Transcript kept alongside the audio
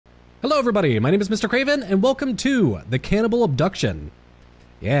Hello everybody, my name is Mr. Craven and welcome to the Cannibal Abduction.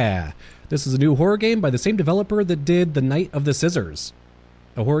 Yeah, this is a new horror game by the same developer that did The Night of the Scissors.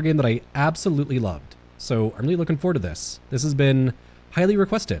 A horror game that I absolutely loved. So I'm really looking forward to this. This has been highly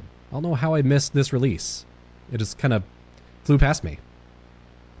requested. I don't know how I missed this release. It just kind of flew past me.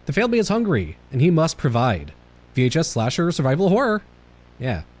 The family is hungry and he must provide. VHS slasher survival horror.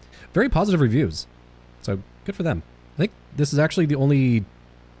 Yeah, very positive reviews. So good for them. I think this is actually the only...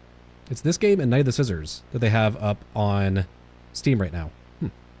 It's this game and Night of the Scissors that they have up on Steam right now.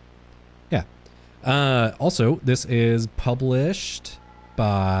 Yeah. Also, this is published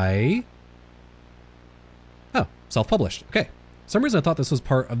by... Oh, self-published. Okay. For some reason I thought this was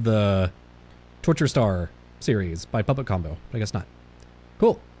part of the Torture Star series by Puppet Combo, but I guess not.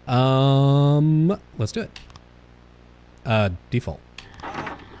 Cool. Let's do it. Default.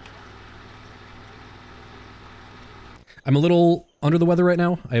 I'm a little under the weather right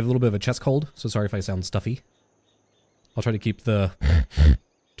now. I have a little bit of a chest cold, so sorry if I sound stuffy. I'll try to keep the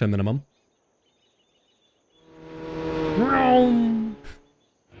to a minimum.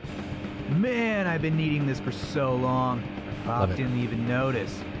 Man, I've been needing this for so long. Pop didn't even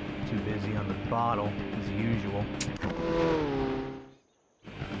notice. Too busy on the bottle, as usual.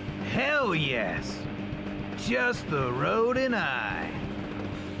 Hell yes! Just the road and I.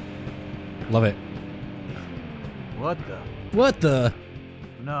 Love it. What the? What the?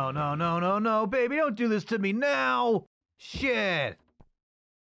 No, baby, don't do this to me now! Shit!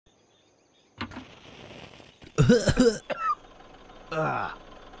 Oh,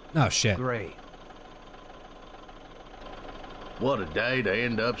 shit. Great. What a day to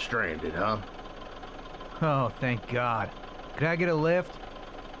end up stranded, huh? Oh, thank God. Could I get a lift?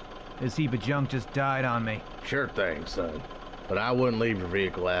 This heap of junk just died on me. Sure thing, son. But I wouldn't leave your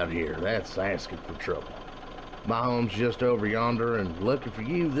vehicle out here. That's asking for trouble. My home's just over yonder, and lucky for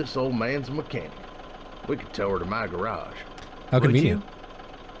you, this old man's a mechanic. We could tow her to my garage. How convenient.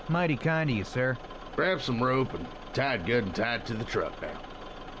 Mighty kind of you, sir. Grab some rope and tie it good and tie it to the truck now.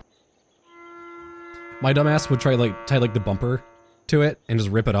 My dumbass would try tie the bumper to it and just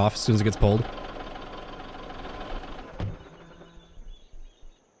rip it off as soon as it gets pulled.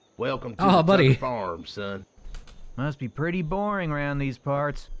 Welcome to the buddy. Tucker Farm, son. Must be pretty boring around these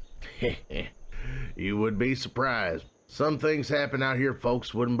parts. You would be surprised. Some things happen out here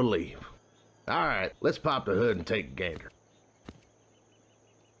folks wouldn't believe. All right, let's pop the hood and take a gander.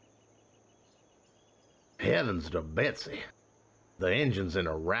 Heavens to Betsy. The engine's in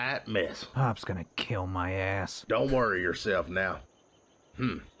a right mess. Pop's gonna kill my ass. Don't worry yourself now.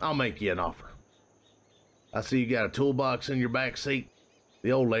 I'll make you an offer. I see you got a toolbox in your back seat.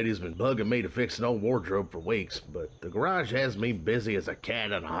 The old lady's been bugging me to fix an old wardrobe for weeks, but the garage has me busy as a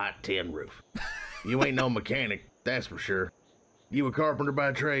cat on a hot tin roof. You ain't no mechanic, that's for sure. You a carpenter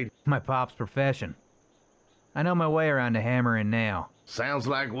by trade? My pop's profession. I know my way around a hammer and nail. Sounds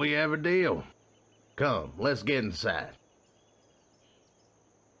like we have a deal. Come, let's get inside.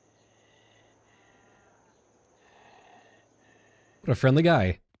 What a friendly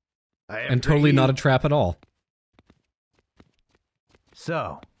guy. And After totally you. not a trap at all.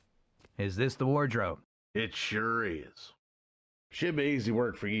 So, is this the wardrobe? It sure is. Should be easy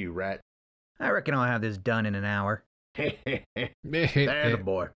work for you, right? I reckon I'll have this done in an hour. There,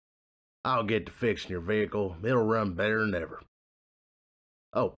 boy. I'll get to fixing your vehicle. It'll run better than ever.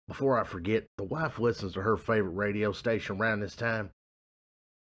 Oh, before I forget, the wife listens to her favorite radio station around this time.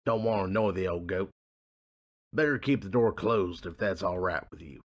 Don't want to annoy the old goat. Better keep the door closed if that's all right with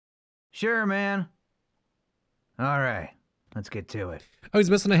you. Sure, man. All right, let's get to it. Oh, he's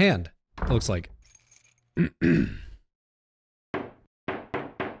missing a hand, it looks like.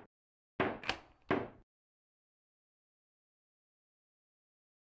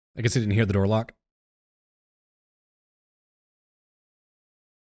 I guess he didn't hear the door lock.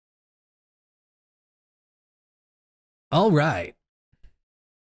 All right.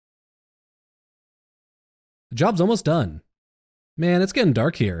 The job's almost done. Man, it's getting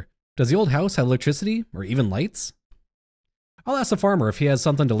dark here. Does the old house have electricity or even lights? I'll ask the farmer if he has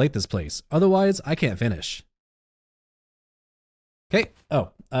something to light this place. Otherwise, I can't finish. Okay.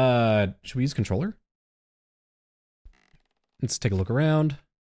 Oh, should we use controller? Let's take a look around.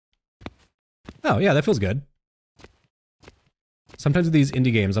 Oh, yeah, that feels good. Sometimes with these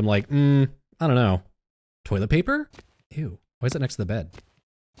indie games, I'm like, I don't know. Toilet paper? Ew. Why is it next to the bed?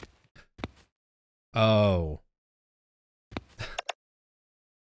 Oh.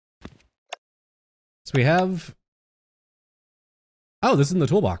 So we have... Oh, this is in the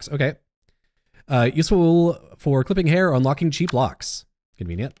toolbox. Okay. Useful for clipping hair or unlocking cheap locks.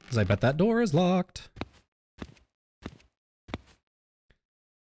 Convenient, because I bet that door is locked.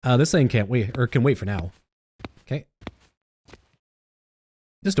 This thing can't wait, or can wait for now. Okay.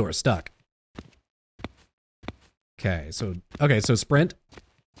 This door is stuck. Okay, so sprint.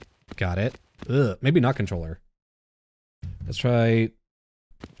 Got it. Ugh, maybe not controller. Let's try.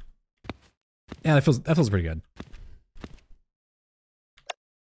 Yeah, that feels pretty good.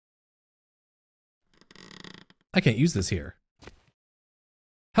 I can't use this here.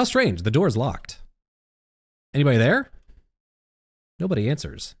 How strange, the door is locked. Anybody there? Nobody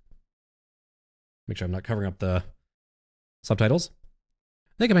answers. Make sure I'm not covering up the subtitles.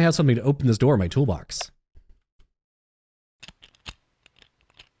 I think I might have something to open this door in my toolbox.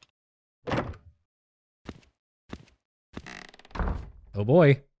 Oh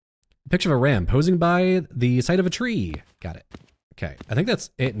boy. A picture of a ram posing by the side of a tree. Got it. Okay, I think that's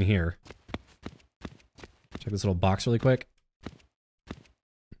it in here. Check this little box really quick.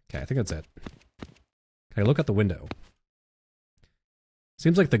 Okay, I think that's it. Can I look out the window?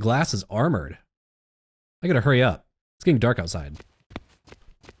 Seems like the glass is armored. I gotta hurry up. It's getting dark outside.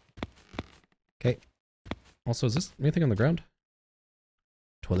 Okay. Also, is this anything on the ground?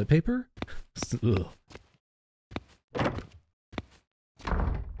 Toilet paper? Ugh.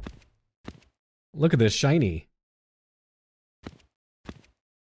 Look at this shiny.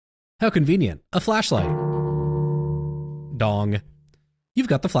 How convenient. A flashlight. Dong. You've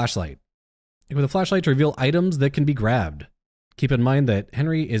got the flashlight. With a flashlight to reveal items that can be grabbed. Keep in mind that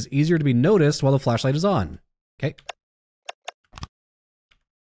Henry is easier to be noticed while the flashlight is on. Okay.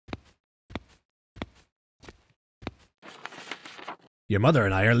 Your mother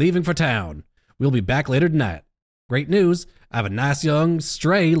and I are leaving for town. We'll be back later tonight. Great news. I have a nice young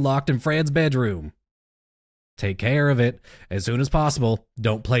stray locked in Fred's bedroom. Take care of it as soon as possible.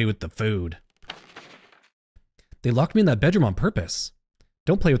 Don't play with the food. They locked me in that bedroom on purpose.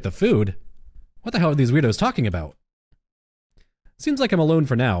 Don't play with the food? What the hell are these weirdos talking about? Seems like I'm alone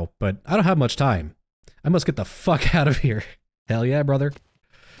for now, but I don't have much time. I must get the fuck out of here. Hell yeah, brother.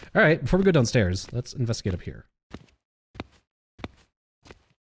 Alright, before we go downstairs, let's investigate up here.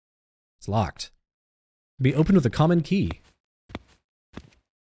 It's locked. Be opened with a common key.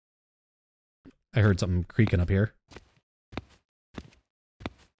 I heard something creaking up here.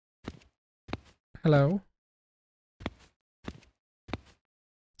 Hello?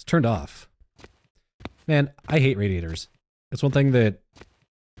 It's turned off. Man, I hate radiators. It's one thing that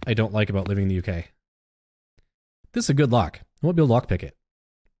I don't like about living in the UK. This is a good lock. I won't be able to lockpick it.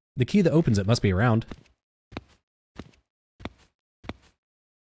 The key that opens it must be around.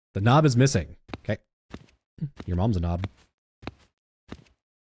 The knob is missing. Okay. Your mom's a knob.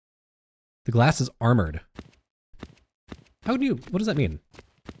 The glass is armored. How do you... What does that mean?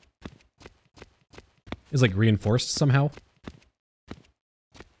 Is like reinforced somehow?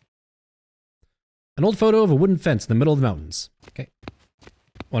 An old photo of a wooden fence in the middle of the mountains. Okay.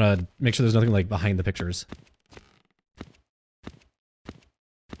 Want to make sure there's nothing like behind the pictures.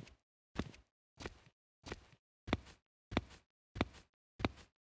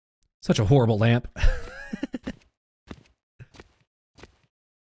 Such a horrible lamp.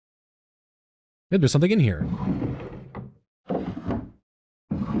 Maybe there's something in here.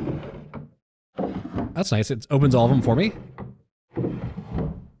 That's nice. It opens all of them for me.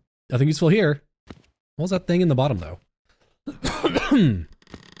 Nothing useful here. What was that thing in the bottom, though?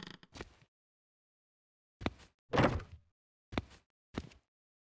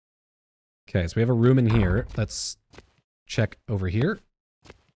 Okay, so we have a room in here. Let's check over here.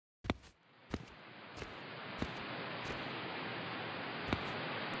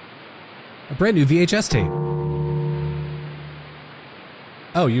 A brand new VHS tape.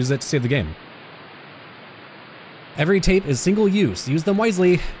 Oh, use it to save the game. Every tape is single use. Use them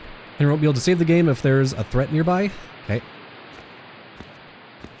wisely. And you won't be able to save the game if there's a threat nearby. Okay.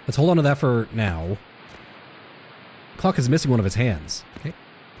 Let's hold on to that for now. Clock is missing one of its hands. Okay.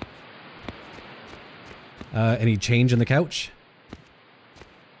 Any change in the couch?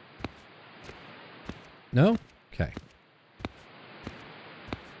 No? Okay.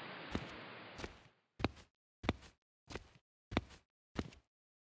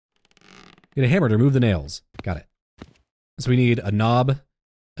 Get a hammer to remove the nails. Got it. So we need a knob,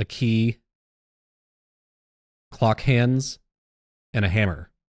 a key, clock hands, and a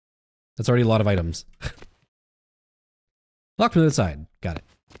hammer. That's already a lot of items. Locked from the side. Got it.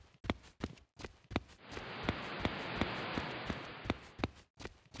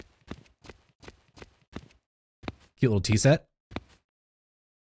 Cute little tea set.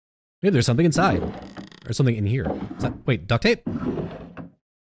 Maybe there's something inside. Or something in here. Is that, wait, duct tape?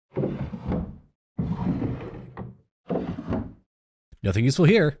 Nothing useful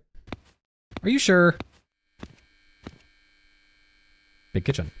here. Are you sure? Big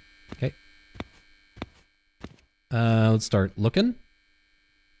kitchen. Okay. Let's start looking.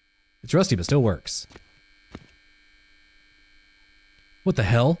 It's rusty, but still works. What the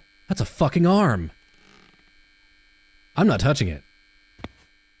hell? That's a fucking arm. I'm not touching it.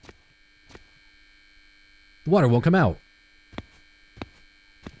 The water won't come out.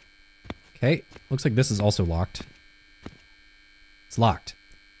 Okay, looks like this is also locked. It's locked.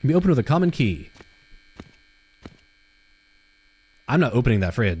 Can be opened with a common key. I'm not opening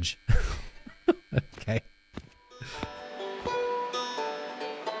that fridge. Okay.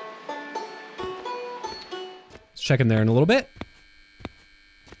 Let's check in there in a little bit.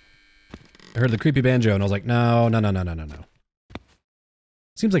 I heard the creepy banjo and I was like, no.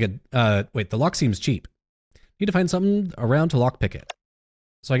 Seems like a, wait, the lock seems cheap. Need to find something around to lockpick it.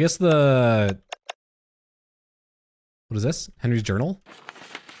 So I guess what is this? Henry's journal?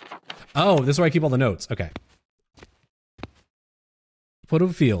 Oh, this is where I keep all the notes. Okay. Photo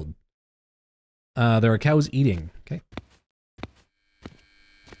of a field. There are cows eating. Okay.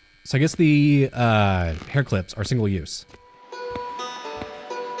 So I guess the hair clips are single use.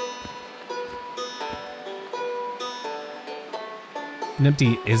 An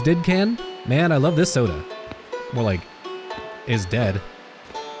empty is dead can? Man, I love this soda. More like is dead.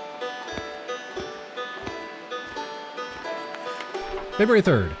 February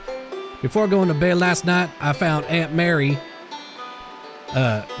 3rd. Before going to bed last night, I found Aunt Mary.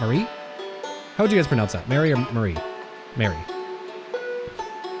 Marie? How would you guys pronounce that? Mary or Marie? Mary.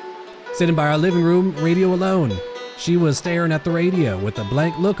 Sitting by our living room radio alone. She was staring at the radio with a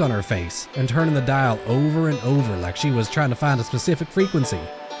blank look on her face and turning the dial over and over like she was trying to find a specific frequency.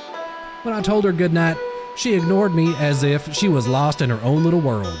 When I told her goodnight, she ignored me as if she was lost in her own little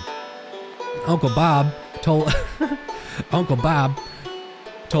world. Uncle Bob told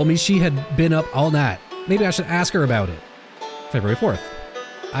me she had been up all night. Maybe I should ask her about it. February 4th.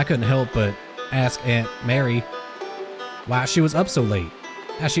 I couldn't help but ask Aunt Mary why she was up so late.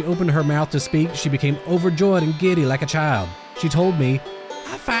 As she opened her mouth to speak, she became overjoyed and giddy like a child. She told me,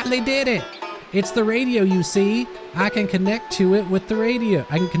 I finally did it. It's the radio, you see. I can connect to it with the radio.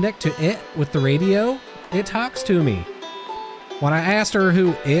 I can connect to it with the radio. It talks to me. When I asked her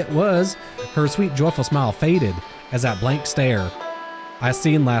who it was, her sweet, joyful smile faded as that blank stare I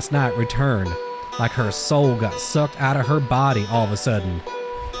seen last night returned, like her soul got sucked out of her body all of a sudden.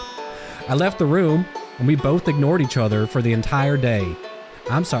 I left the room, and we both ignored each other for the entire day.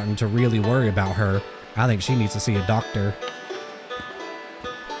 I'm starting to really worry about her. I think she needs to see a doctor.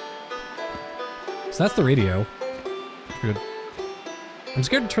 So that's the radio. Good. I'm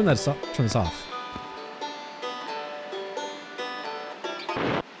scared to turn this off.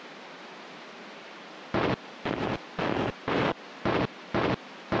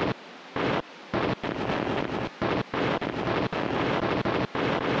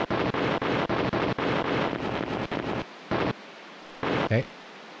 Okay.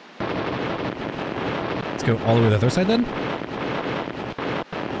 Let's go all the way to the other side then.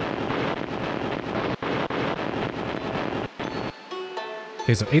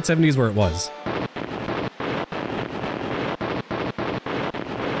 Okay, so 870 is where it was.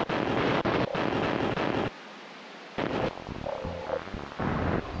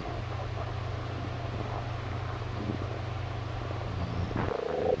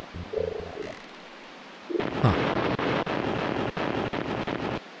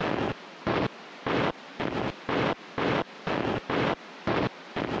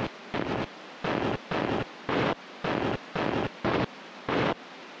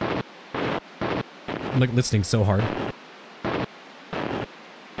 I'm like listening so hard.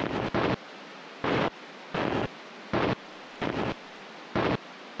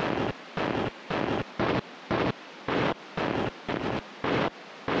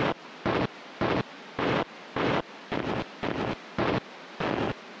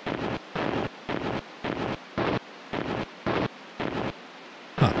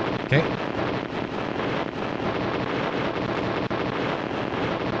 Huh, okay.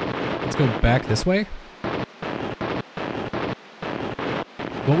 Let's go back this way.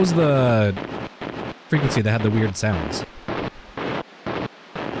 What was the frequency that had the weird sounds? I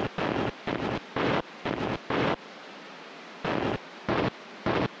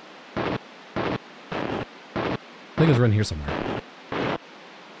think it was around here somewhere.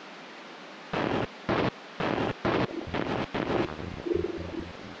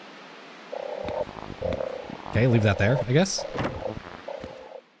 Okay, leave that there, I guess.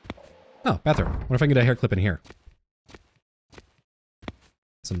 Oh, bathroom. What if I can get a hair clip in here?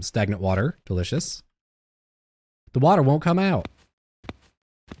 Some stagnant water. Delicious. The water won't come out.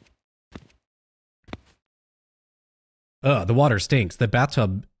 Ugh, the water stinks. The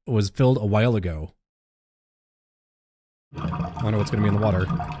bathtub was filled a while ago. I wonder what's gonna be in the water.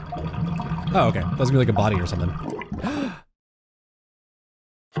 Oh, okay. That's gonna be like a body or something.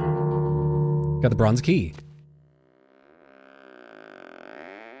 Got the bronze key.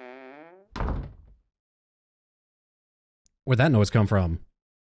 Where'd that noise come from?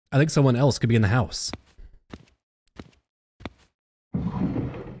 I think someone else could be in the house.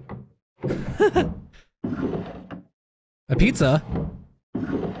 A pizza?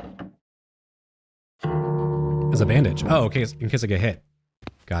 As a bandage. Oh, okay, in case I get hit.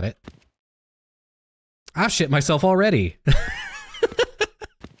 Got it. I've shit myself already.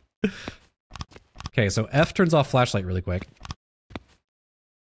 Okay, so F turns off flashlight really quick.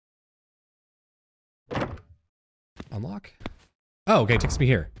 Unlock? Oh, okay, takes me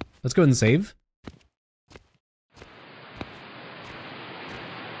here. Let's go ahead and save.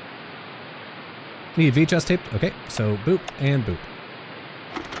 Need VHS tape? Okay, so boop and boop.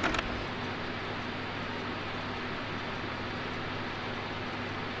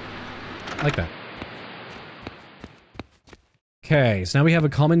 I like that. Okay, so now we have a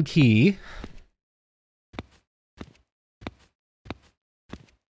common key.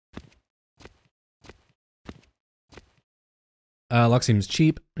 Lock seems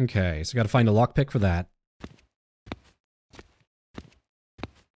cheap. Okay, so gotta find a lockpick for that.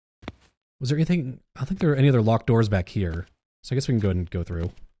 Was there anything? I don't think there are any other locked doors back here. So I guess we can go ahead and go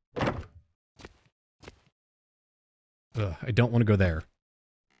through. Ugh, I don't want to go there.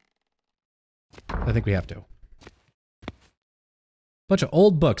 I think we have to. Bunch of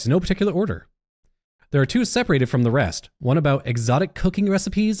old books in no particular order. There are two separated from the rest. One about exotic cooking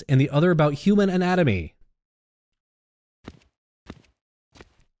recipes and the other about human anatomy.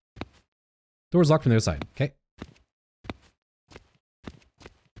 Door's locked from the other side. Okay.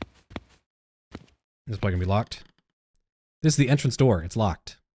 This is probably gonna be locked. This is the entrance door. It's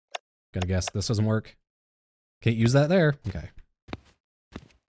locked. Gonna guess this doesn't work. Can't use that there. Okay.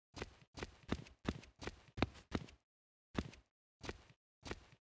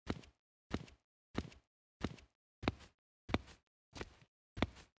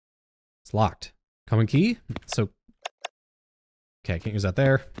 It's locked. Common key? So... Okay, can't use that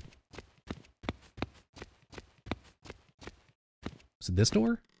there. Is it this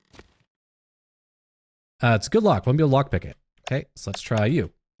door? It's a good lock. Won't be able to lockpick it. Okay, so let's try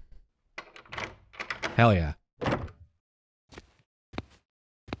you. Hell yeah.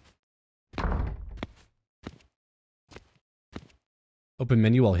 Open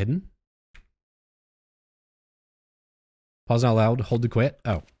menu while hidden. Pause not allowed. Hold to quit.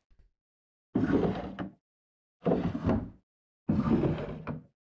 Oh.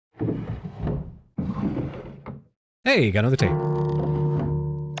 Hey, got another tape.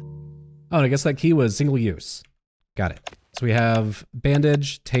 Oh, and I guess that key was single use. Got it. So we have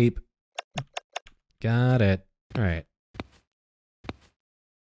bandage, tape. Got it. All right.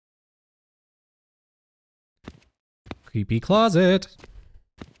 Creepy closet.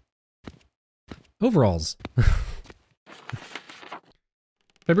 Overalls.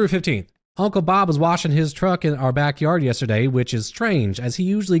 February 15th. Uncle Bob was washing his truck in our backyard yesterday, which is strange, as he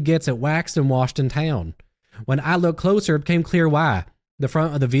usually gets it waxed and washed in town. When I looked closer, it became clear why. The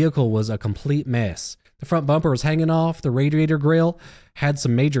front of the vehicle was a complete mess. The front bumper was hanging off, the radiator grill had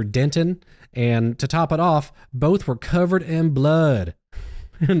some major denting, and to top it off, both were covered in blood.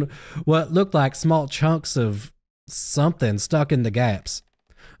 And what looked like small chunks of something stuck in the gaps.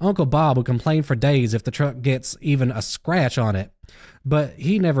 Uncle Bob would complain for days if the truck gets even a scratch on it, but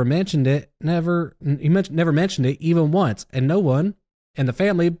he never mentioned it, never mentioned it even once, and no one in the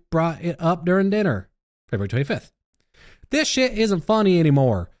family brought it up during dinner. February 25th. This shit isn't funny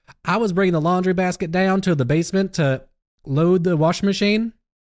anymore. I was bringing the laundry basket down to the basement to load the washing machine.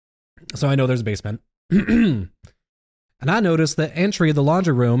 So I know there's a basement. And I noticed the entry of the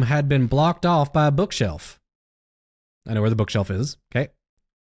laundry room had been blocked off by a bookshelf. I know where the bookshelf is. Okay.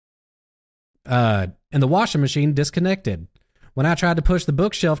 And the washing machine disconnected. When I tried to push the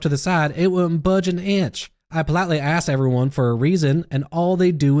bookshelf to the side, it wouldn't budge an inch. I politely asked everyone for a reason, and all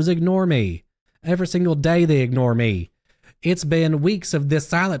they do is ignore me. Every single day they ignore me. It's been weeks of this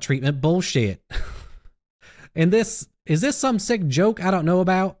silent treatment bullshit. And is this some sick joke I don't know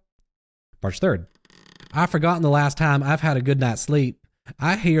about? March 3rd. I've forgotten the last time I've had a good night's sleep.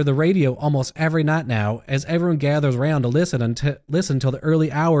 I hear the radio almost every night now as everyone gathers around to listen till the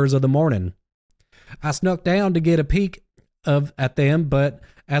early hours of the morning. I snuck down to get a peek at them, but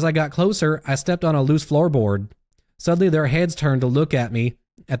as I got closer, I stepped on a loose floorboard. Suddenly their heads turned to look at me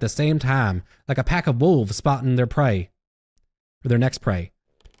at the same time, like a pack of wolves spotting their prey. Or their next prey.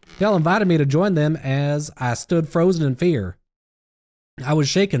 They all invited me to join them as I stood frozen in fear. I was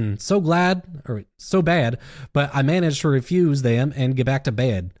shaken, so bad, but I managed to refuse them and get back to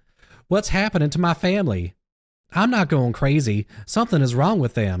bed. What's happening to my family? I'm not going crazy. Something is wrong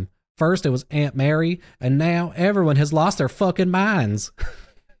with them. First it was Aunt Mary, and now everyone has lost their fucking minds.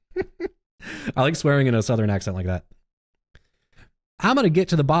 I like swearing in a southern accent like that. I'm going to get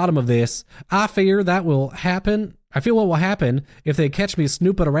to the bottom of this. I fear what will happen if they catch me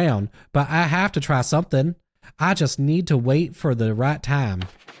snooping around, but I have to try something. I just need to wait for the right time.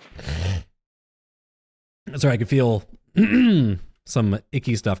 Sorry, I could feel some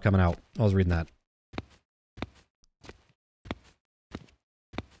icky stuff coming out. I was reading that.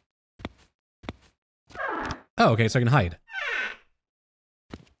 Oh, okay, so I can hide.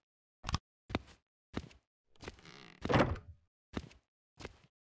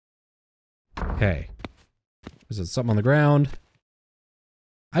 Okay. There's something on the ground.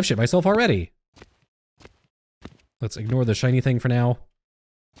 I've shit myself already. Let's ignore the shiny thing for now.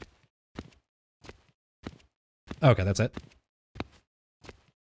 Okay, that's it.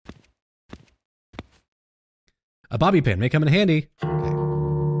 A bobby pin may come in handy. Okay.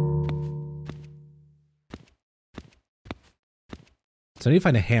 So I need to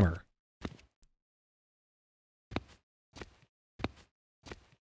find a hammer.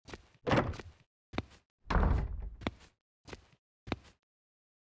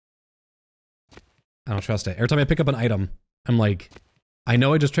 I don't trust it. Every time I pick up an item, I'm like, I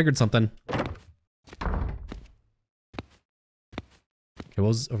know I just triggered something. Okay, what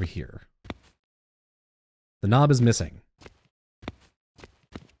was over here? The knob is missing.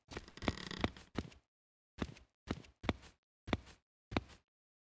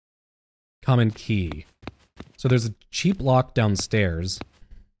 Common key. So there's a cheap lock downstairs.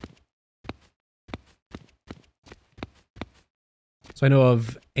 So I know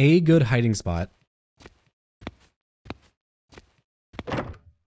of a good hiding spot.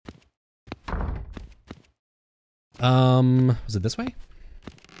 Was it this way?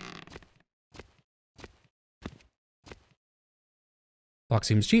 Lock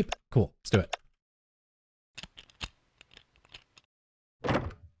seems cheap. Cool, let's do it.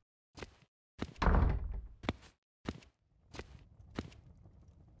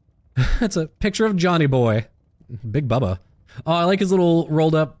 It's a picture of Johnny Boy. Big Bubba. Oh, I like his little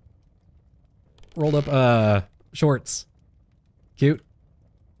rolled up shorts. Cute.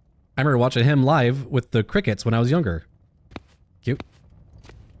 I remember watching him live with the crickets when I was younger. Cute.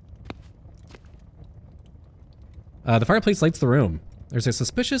 The fireplace lights the room. There's a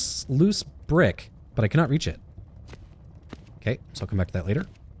suspicious loose brick, but I cannot reach it. Okay, so I'll come back to that later.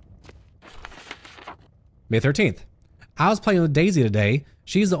 May 13th. I was playing with Daisy today.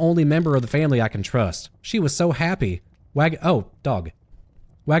 She's the only member of the family I can trust. She was so happy. Oh, dog.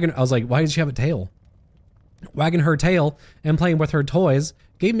 I was like, why does she have a tail? Wagging her tail and playing with her toys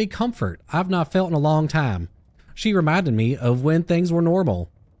gave me comfort I've not felt in a long time. She reminded me of when things were normal.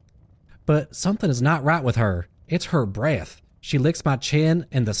 But something is not right with her. It's her breath. She licks my chin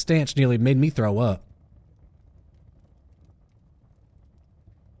and the stench nearly made me throw up.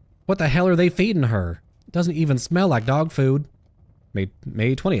 What the hell are they feeding her? It doesn't even smell like dog food. May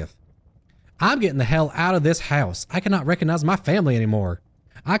 20th. I'm getting the hell out of this house. I cannot recognize my family anymore.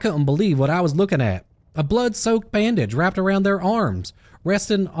 I couldn't believe what I was looking at. A blood-soaked bandage wrapped around their arms,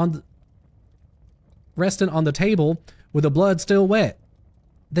 resting on the table with the blood still wet.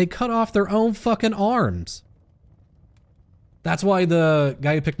 They cut off their own fucking arms. That's why the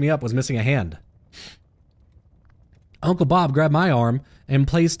guy who picked me up was missing a hand. Uncle Bob grabbed my arm and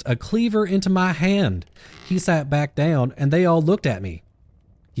placed a cleaver into my hand. He sat back down and they all looked at me.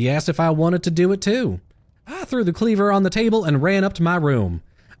 He asked if I wanted to do it too. I threw the cleaver on the table and ran up to my room.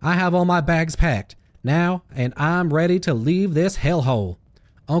 I have all my bags packed now and I'm ready to leave this hellhole.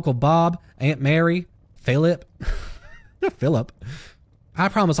 Uncle Bob, Aunt Mary, Philip. Philip. I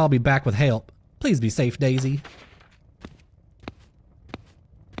promise I'll be back with help. Please be safe, Daisy.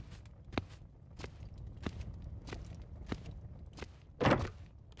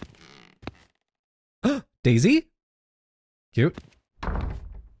 Daisy? Cute.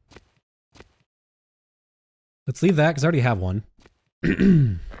 Let's leave that because I already have one.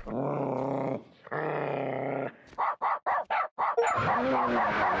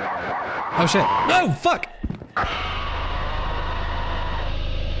 Oh shit. Oh fuck!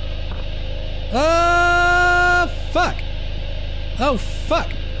 Fuck! Oh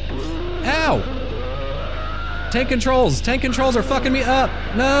fuck! Ow! Tank controls! Tank controls are fucking me up!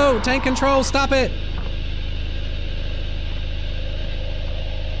 No! Tank controls! Stop it!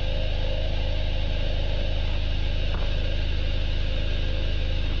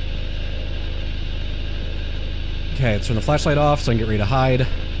 Okay, let's turn the flashlight off so I can get ready to hide.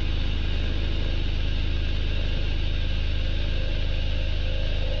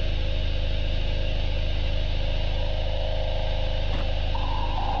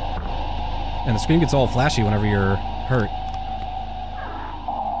 And the screen gets all flashy whenever you're hurt.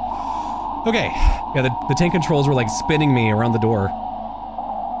 Okay, yeah, the tank controls were like spinning me around the door.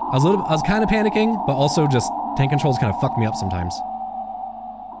 I was kind of panicking, but also just tank controls kind of fuck me up sometimes.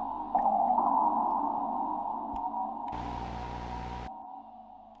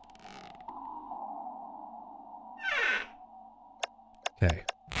 Okay.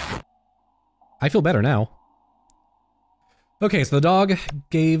 I feel better now. Okay, so the dog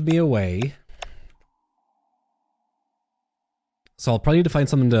gave me away. So I'll probably need to find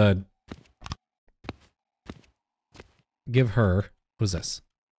something to give her. What is this?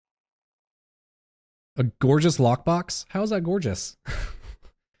 A gorgeous lockbox? How is that gorgeous?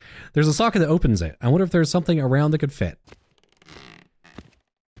 There's a socket that opens it. I wonder if there's something around that could fit.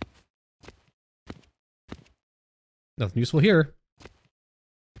 Nothing useful here.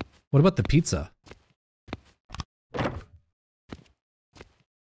 What about the pizza?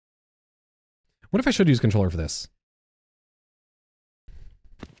 What if I should use controller for this?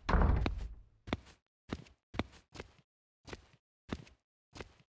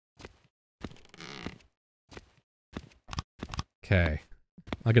 Okay,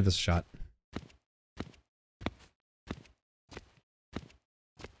 I'll give this a shot.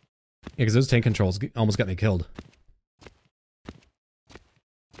 Yeah, because those tank controls almost got me killed.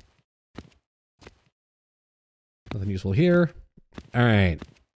 Nothing useful here. Alright.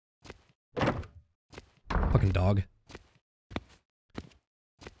 Fucking dog.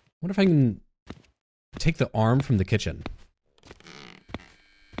 What if I can take the arm from the kitchen?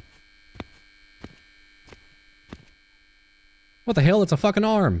 What the hell? It's a fucking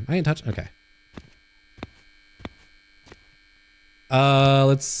arm. I ain't touching. Okay.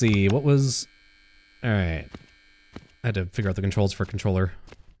 Let's see. What was... Alright. I had to figure out the controls for a controller.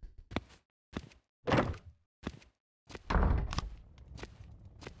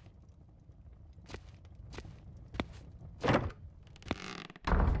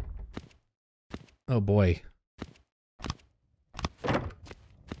 Oh boy.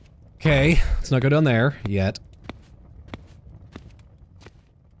 Okay, let's not go down there yet.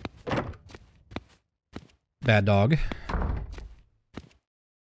 Bad dog.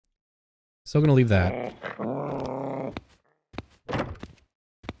 Still gonna leave that.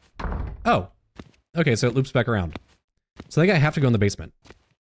 Oh. Okay, so it loops back around. So I think I have to go in the basement.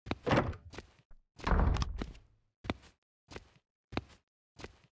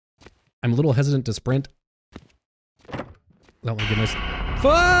 I'm a little hesitant to sprint. Oh my goodness.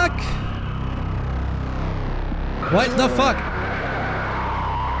 Fuck! What the fuck?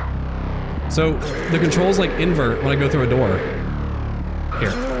 So, the controls like invert when I go through a door. Here.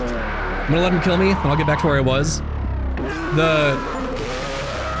 I'm gonna let him kill me, and I'll get back to where I was.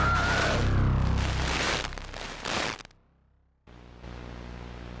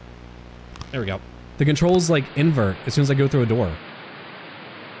 There we go. The controls like invert as soon as I go through a door.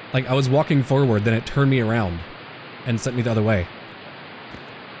 Like, I was walking forward, then it turned me around and sent me the other way.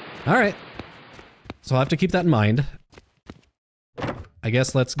 Alright. So I'll have to keep that in mind. I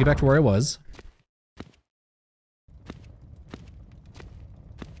guess let's get back to where I was.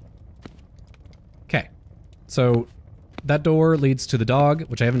 Okay. So, that door leads to the dog,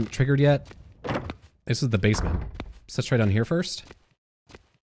 which I haven't triggered yet. This is the basement. So let's try down here first.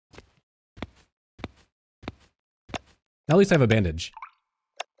 Now at least I have a bandage.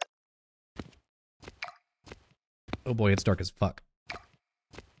 Oh boy, it's dark as fuck.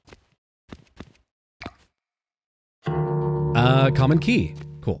 Common key.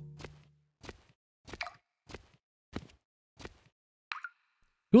 Cool.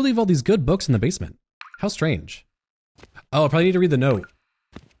 Who'll leave all these good books in the basement? How strange. Oh, I probably need to read the note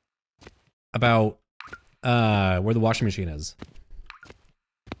about where the washing machine is.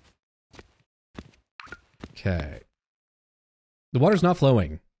 Okay. The water's not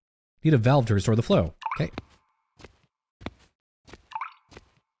flowing. Need a valve to restore the flow. Okay.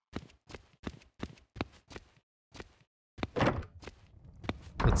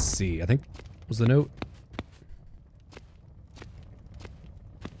 Let's see, I think, was the note?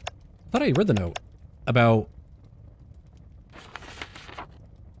 I thought I read the note about...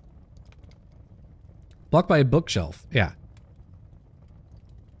 Blocked by a bookshelf, yeah.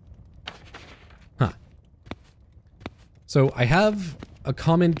 Huh. So I have a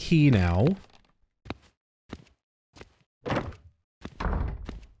common key now. So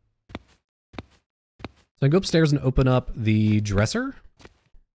I go upstairs and open up the dresser.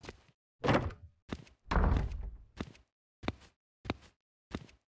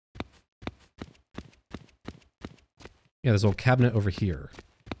 Yeah, there's a little cabinet over here.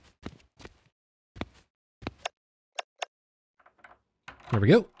 There we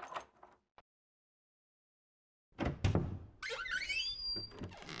go.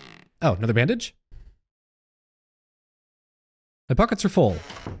 Oh, another bandage? My pockets are full.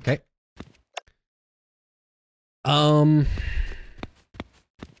 Okay. I'm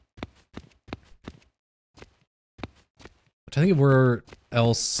trying to think of where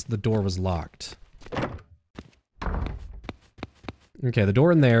else the door was locked. Okay, the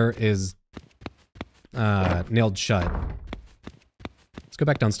door in there is nailed shut. Let's go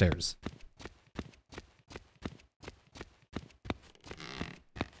back downstairs.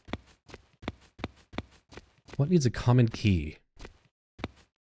 What needs a common key?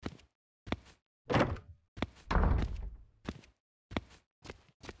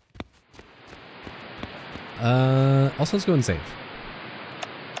 Also, let's go and save.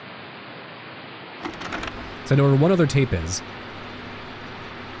 So I know where one other tape is.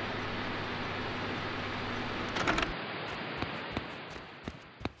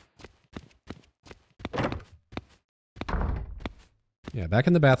 Yeah, back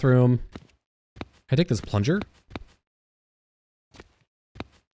in the bathroom. Can I take this plunger?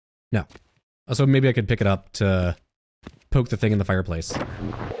 No. So maybe I could pick it up to poke the thing in the fireplace.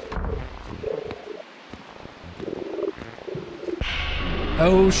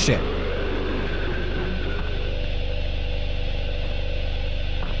 Oh shit.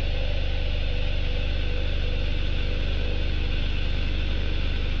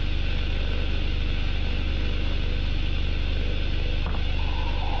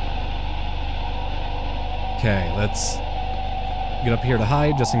 Okay, let's get up here to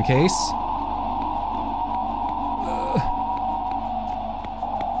hide just in case.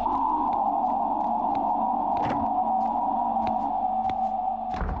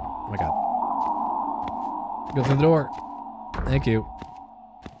 Oh my god. Go through the door. Thank you.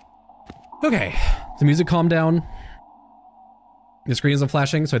 Okay, the music calmed down. The screen isn't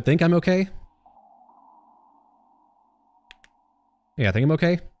flashing, so I think I'm okay. Yeah, I think I'm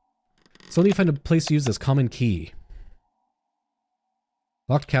okay. So I need to find a place to use this common key.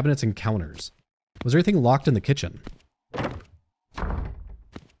 Locked cabinets and counters. Was there anything locked in the kitchen?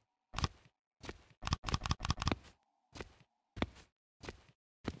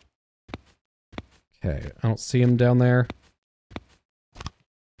 Okay, I don't see him down there.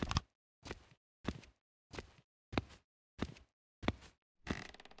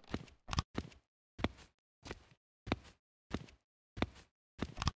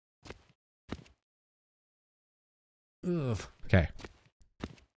 Ugh. Okay.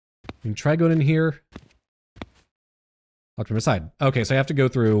 You can try going in here. Locked from the side. Okay, so I have to go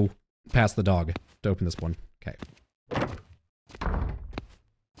through past the dog to open this one. Okay.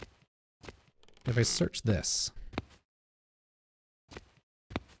 If I search this.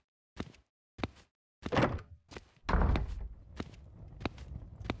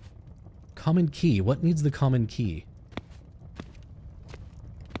 Common key. What needs the common key?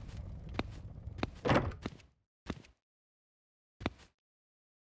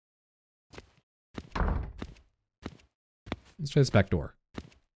 Let's try this back door.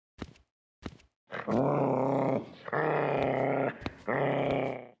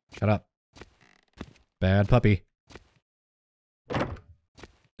 Shut up. Bad puppy. There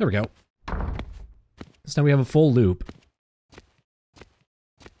we go. So now we have a full loop.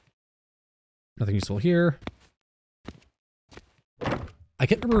 Nothing useful here. I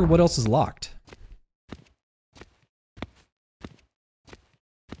can't remember what else is locked.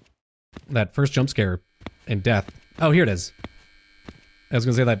 That first jump scare and death. Oh, here it is. I was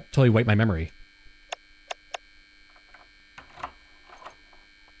gonna say that totally wiped my memory.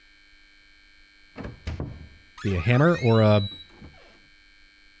 Be a hammer or a...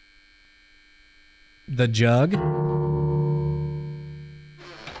 The jug?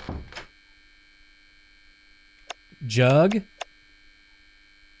 Jug?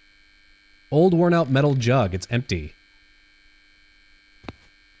 Old worn out metal jug. It's empty.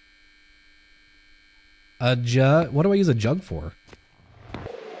 A jug? What do I use a jug for?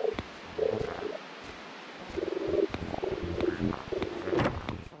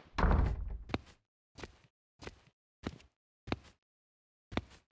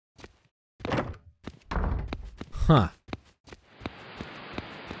 Huh.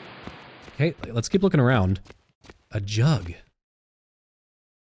 Okay, let's keep looking around. A jug.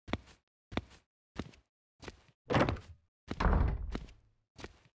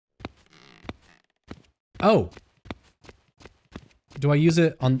 Oh! Do I use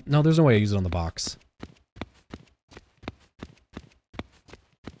it on... No, there's no way I use it on the box.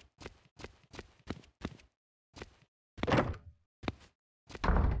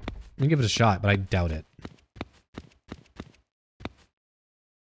 me give it a shot, but I doubt it.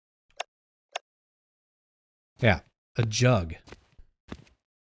 Yeah, a jug.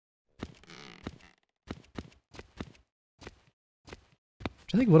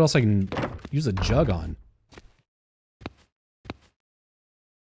 I think what else I can use a jug on.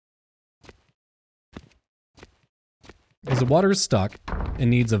 Because the water is stuck and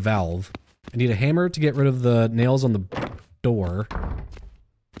needs a valve. I need a hammer to get rid of the nails on the door.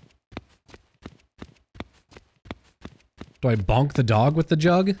 Do I bonk the dog with the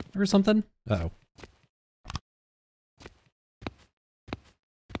jug or something? Uh-oh.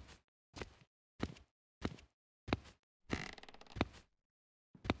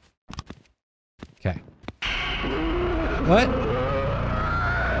 Okay. What?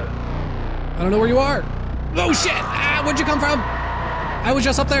 I don't know where you are. Oh shit! Ah, where'd you come from? I was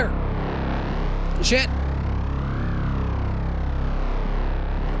just up there. Shit.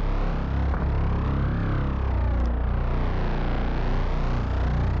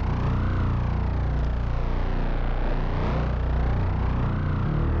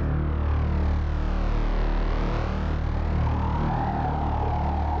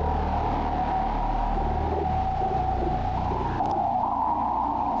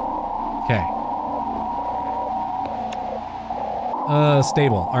 Okay.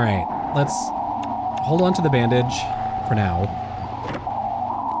 Stable. All right. Let's hold on to the bandage for now.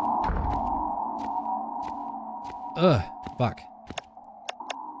 Ugh. Fuck.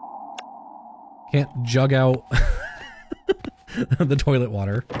 Can't jug out the toilet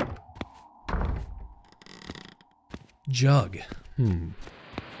water. Jug. Hey,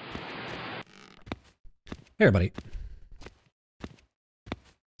 everybody.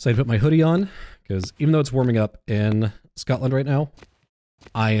 So I put my hoodie on, because even though it's warming up in Scotland right now,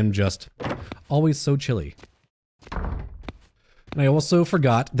 I am just always so chilly. And I also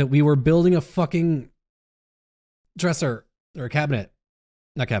forgot that we were building a fucking dresser, or cabinet.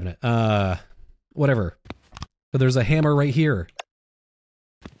 Not cabinet, whatever. But there's a hammer right here.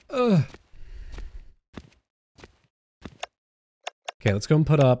 Ugh. Okay, let's go and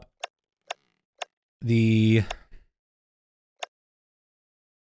put up the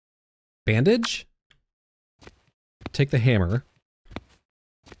bandage. Take the hammer.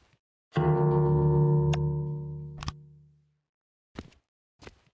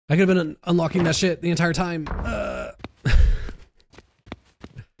 I could have been unlocking that shit the entire time.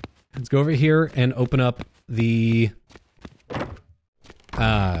 Let's go over here and open up the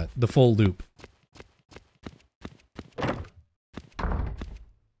full loop.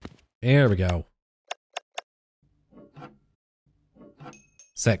 There we go.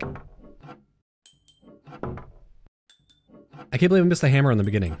 Sick. I can't believe I missed the hammer in the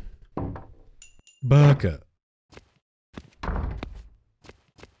beginning. Bucket.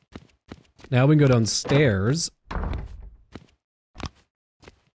 Now we can go downstairs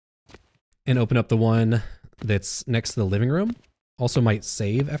and open up the one that's next to the living room. Also might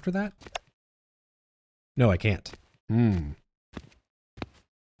save after that. No, I can't. I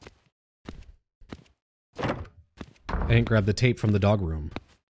didn't grab the tape from the dog room.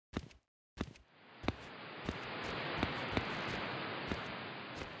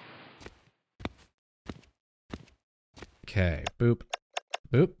 Okay, boop,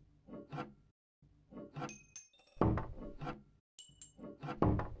 boop.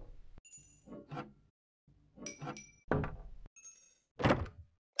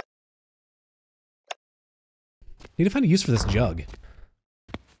 Need to find a use for this jug.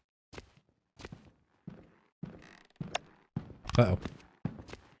 Uh-oh.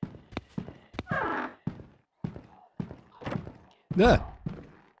 Ah.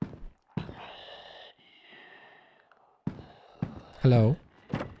 Hello.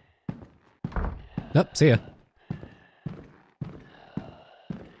 Nope, see ya.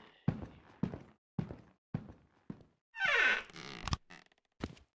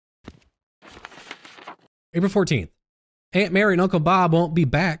 April 14th. Aunt Mary and Uncle Bob won't be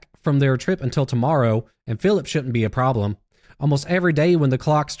back from their trip until tomorrow, and Philip shouldn't be a problem. Almost every day when the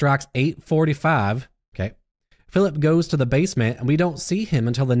clock strikes 8:45, okay, Philip goes to the basement and we don't see him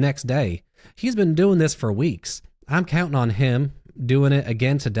until the next day. He's been doing this for weeks. I'm counting on him doing it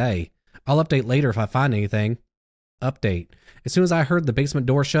again today. I'll update later if I find anything. Update. As soon as I heard the basement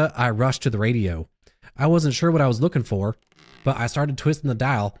door shut, I rushed to the radio. I wasn't sure what I was looking for, but I started twisting the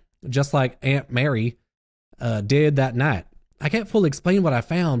dial, just like Aunt Mary did that night. I can't fully explain what I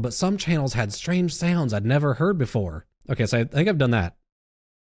found, but some channels had strange sounds I'd never heard before. Okay, so I think I've done that.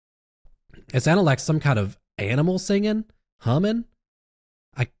 It sounded like some kind of animal singing, humming.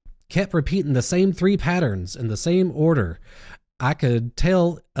 I kept repeating the same 3 patterns in the same order. I could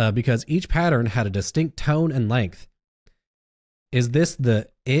tell because each pattern had a distinct tone and length. Is this the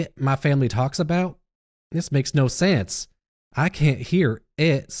it my family talks about? This makes no sense. I can't hear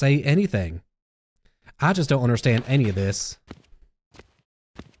it say anything. I just don't understand any of this.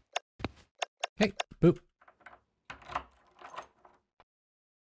 Hey, boop.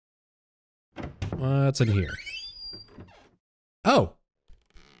 What's in here? Oh!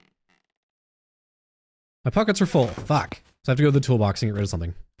 My pockets are full. Fuck. So I have to go to the toolbox and get rid of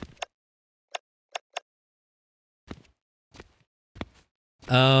something.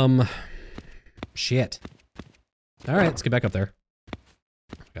 Shit. Alright, let's get back up there.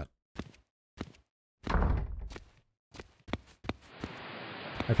 God.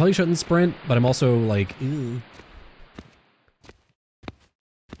 I probably shouldn't sprint, but I'm also like, ew.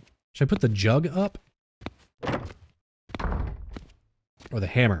 Should I put the jug up? Or the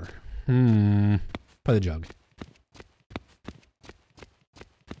hammer? Probably the jug.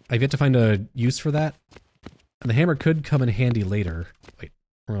 I've yet to find a use for that. And the hammer could come in handy later. Wait,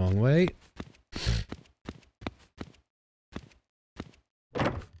 wrong way.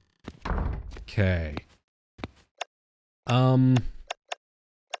 Okay.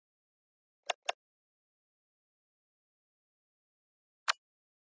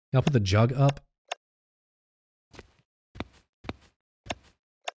 I'll put the jug up.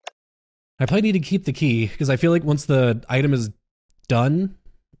 I probably need to keep the key, because I feel like once the item is done,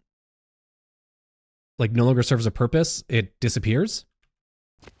 like no longer serves a purpose, it disappears.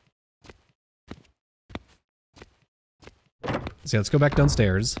 So yeah, let's go back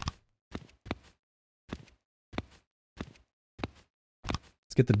downstairs.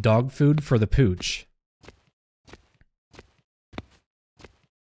 Let's get the dog food for the pooch.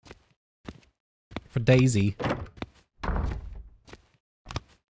 For Daisy.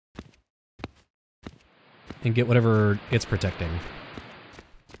 And get whatever it's protecting.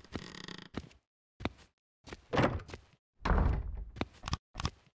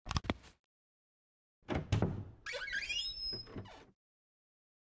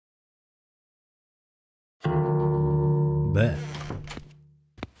 Blech.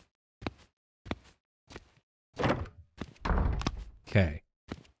 Okay.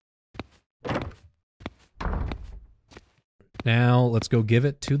 Now, let's go give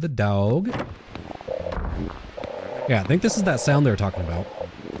it to the dog. Yeah, I think this is that sound they're talking about.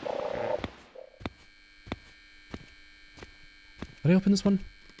 Did I open this one?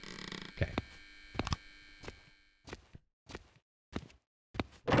 Okay.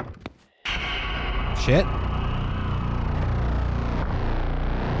 Shit.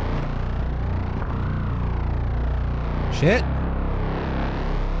 Shit.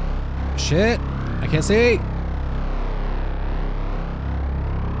 Shit. I can't see.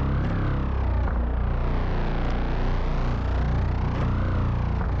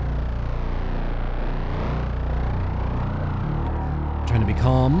 Trying to be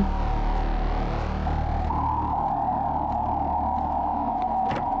calm.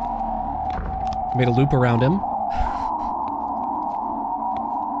 Made a loop around him.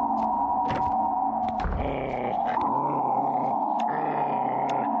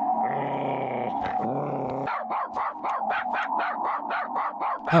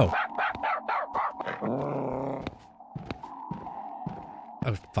 Oh.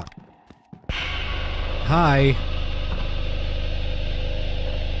 Oh, fuck. Hi.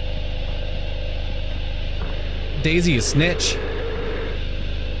 Daisy, you snitch.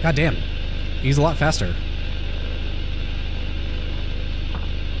 God damn. He's a lot faster.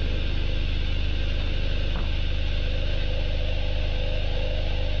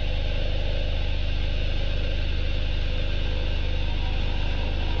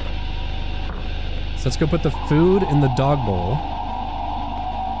 So let's go put the food in the dog bowl.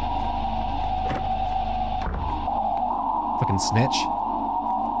 Fucking snitch.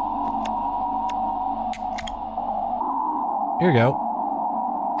 Here we go.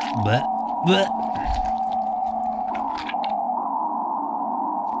 Blech. Blech.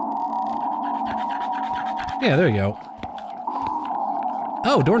 Yeah, there you go.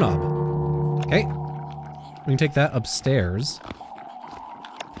 Oh, doorknob. Okay. We can take that upstairs.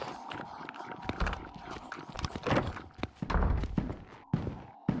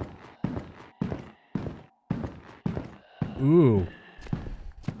 Ooh.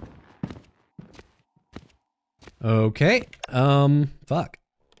 Okay. Fuck.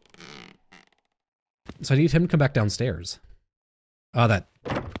 So I need him to come back downstairs. Oh, that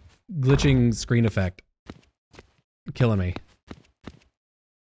glitching screen effect. Killing me.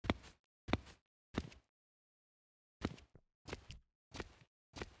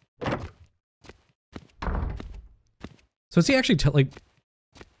 So is he actually,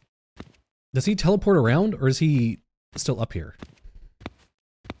 does he teleport around or is he still up here?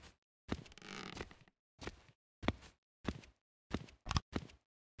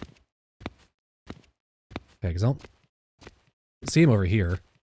 Okay, because I don't see him over here.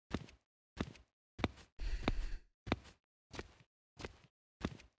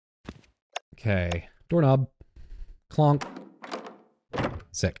 Okay, doorknob, clonk,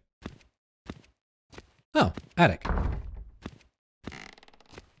 sick. Oh, attic.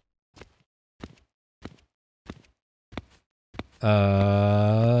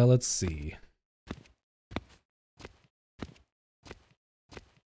 Let's see.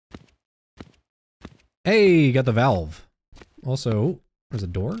 Hey, got the valve. Also, there's a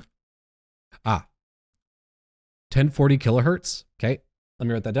door. Ah. 1040 kilohertz. Okay. Let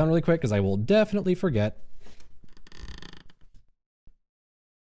me write that down really quick because I will definitely forget.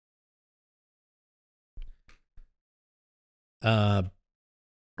 Wrong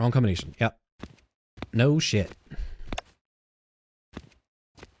combination. Yep. No shit.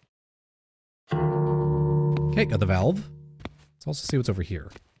 Okay, got the valve. Let's also see what's over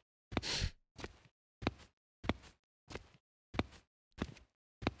here.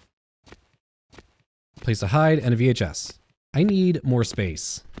 Place to hide and a VHS. I need more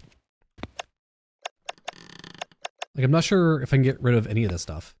space. Like, I'm not sure if I can get rid of any of this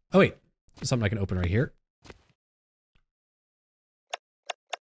stuff. Oh, wait. There's something I can open right here.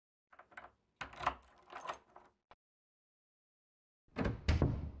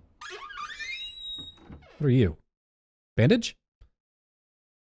 What are you? Bandage?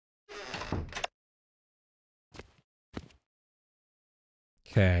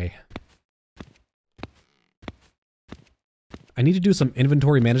 Okay. I need to do some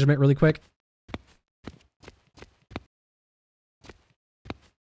inventory management really quick.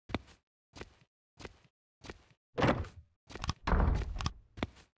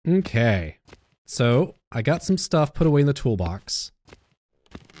 Okay. So, I got some stuff put away in the toolbox.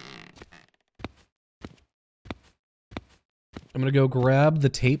 I'm gonna go grab the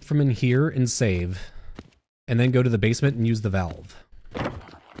tape from in here and save. And then go to the basement and use the valve.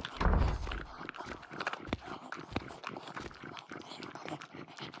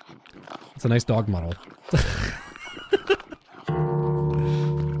 It's a nice dog model.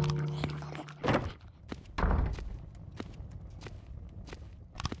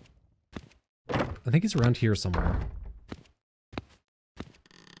 I think he's around here somewhere.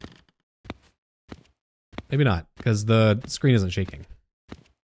 Maybe not, because the screen isn't shaking.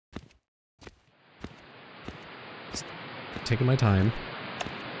 Just taking my time.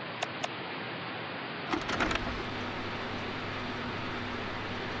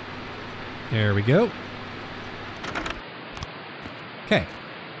 There we go. Okay.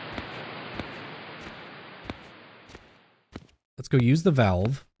 Let's go use the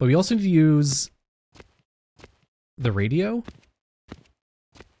valve, but we also need to use the radio.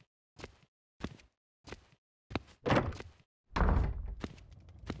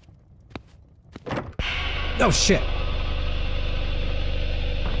 Oh shit.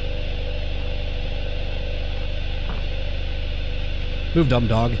 Move, dumb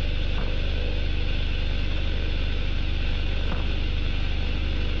dog.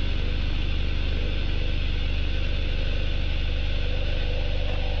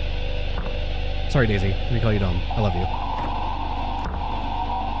 Sorry, Daisy. Let me call you dumb. I love you.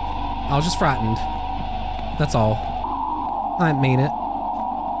 I was just frightened. That's all. I didn't mean it.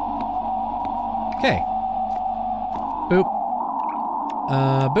 Okay. Boop.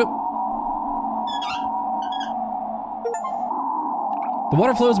 Boop. The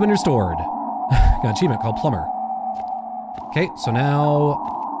water flow has been restored. Got an achievement called Plumber. Okay, so now...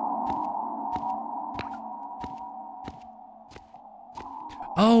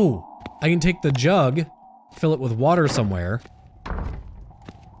 Oh! I can take the jug, fill it with water somewhere.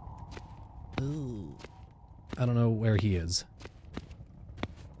 Ooh. I don't know where he is.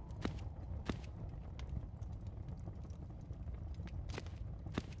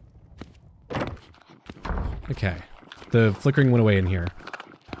 Okay. The flickering went away in here.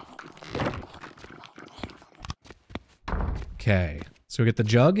 Okay. So we get the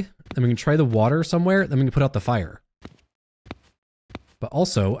jug, then we can try the water somewhere, then we can put out the fire. But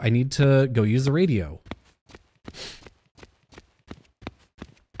also, I need to go use the radio.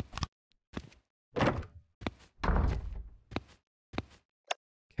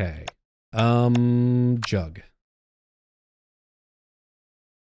 Okay. Jug.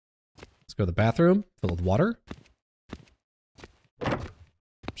 Let's go to the bathroom, fill it with water. I'm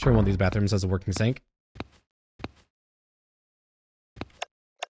sure one of these bathrooms has a working sink.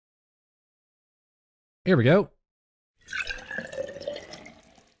 Here we go.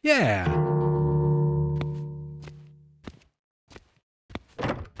 Yeah.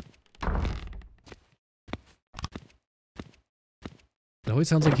 It always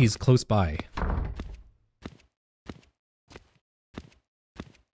sounds like he's close by.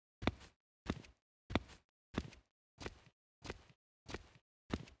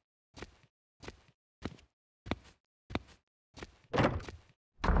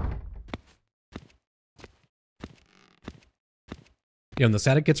 Yeah, when the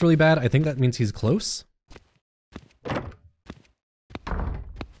static gets really bad, I think that means he's close.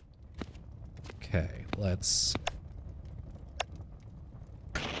 Okay, let's...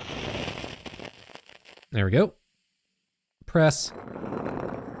 There we go. Press.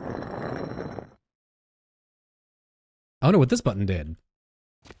 I don't know what this button did.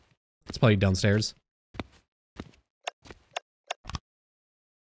 It's probably downstairs.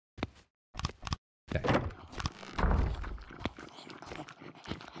 Okay.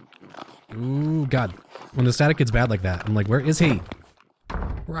 Ooh, God. When the static gets bad like that, I'm like, where is he?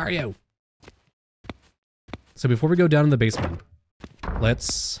 Where are you? So before we go down in the basement,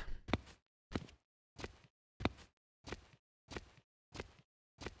 let's...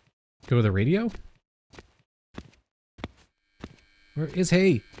 go to the radio? Where is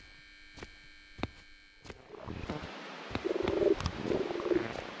he?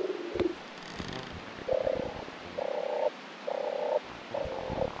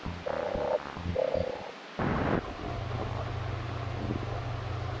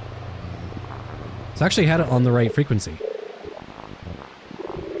 It's actually had it on the right frequency.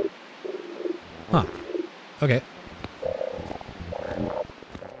 Huh. Okay.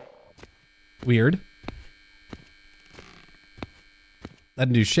 Weird. That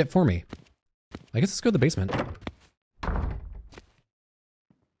didn't do shit for me. I guess let's go to the basement.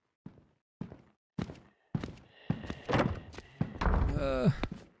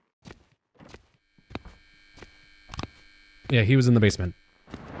 Yeah, he was in the basement.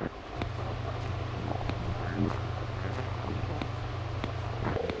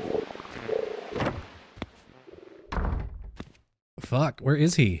 Fuck, where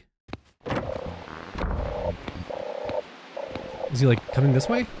is he? Is he, like, coming this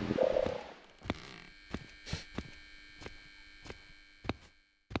way?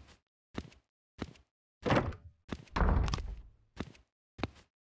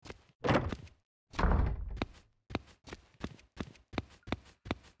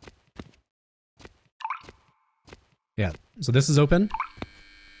 Yeah, so this is open.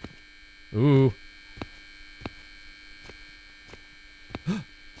 Ooh.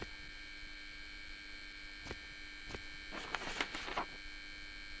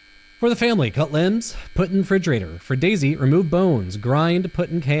 For the family, cut limbs, put in refrigerator. For Daisy, remove bones, grind,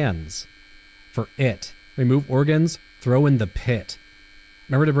 put in cans. For it, remove organs, throw in the pit.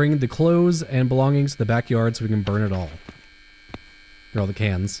 Remember to bring the clothes and belongings to the backyard so we can burn it all. Here are all the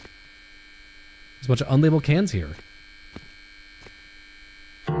cans. There's a bunch of unlabeled cans here.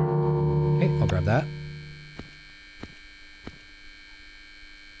 Okay, I'll grab that.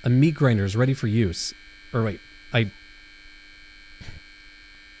 A meat grinder is ready for use. Or wait, I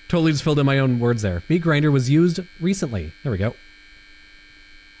totally just filled in my own words there. Meat grinder was used recently. There we go.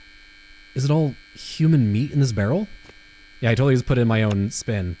 Is it all human meat in this barrel? Yeah, I totally just put in my own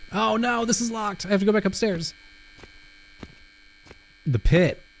spin. Oh no, this is locked. I have to go back upstairs. The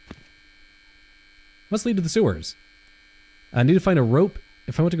pit. Must lead to the sewers. I need to find a rope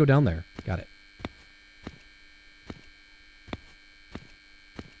if I want to go down there. Got it.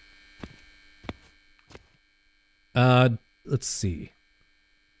 Let's see.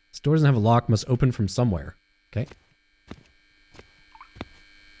 This door doesn't have a lock, must open from somewhere. Okay.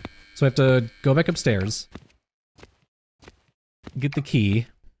 So I have to go back upstairs, get the key,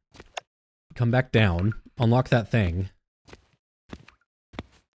 come back down, unlock that thing.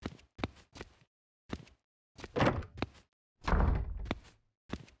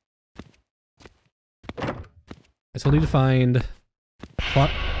 I still need to find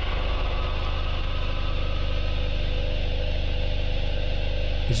plot.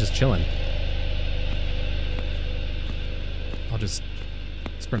 He's just chilling. I'll just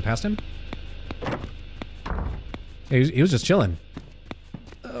sprint past him. Yeah, he was just chilling.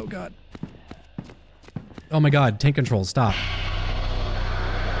 Oh god. Oh my god, tank control, stop.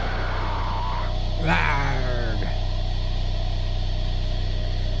 Arrgh.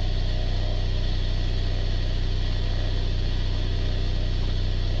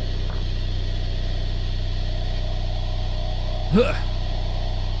 Huh.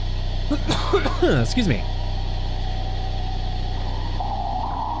 Excuse me.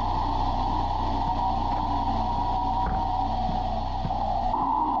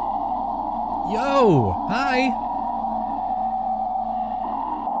 Oh, hi.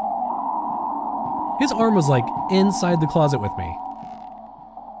 His arm was like inside the closet with me.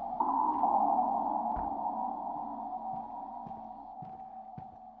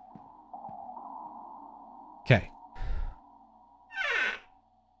 Okay.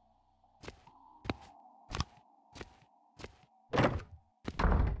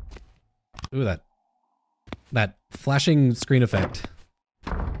 Ooh, that flashing screen effect.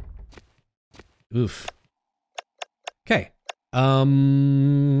 Oof. Okay.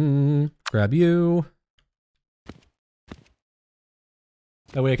 Grab you.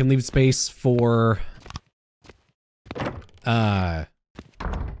 That way I can leave space for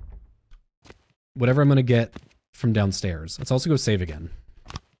whatever I'm gonna get from downstairs. Let's also go save again.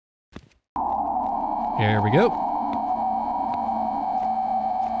 Here we go.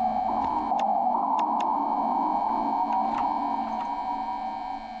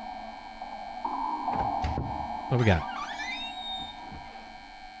 What we got?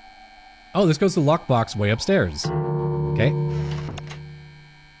 Oh, this goes to the lockbox way upstairs. Okay.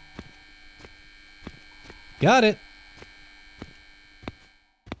 Got it.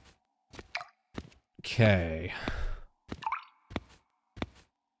 Okay.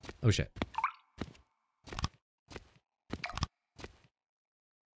 Oh shit.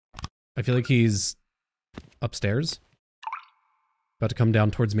 I feel like he's upstairs. About to come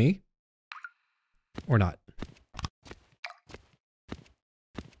down towards me. Or not.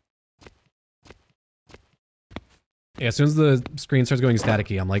 Yeah, as soon as the screen starts going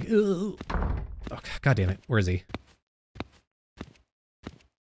staticky, I'm like, ugh. Oh, God damn it. Where is he?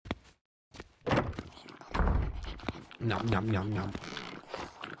 Nom, nom, nom, nom.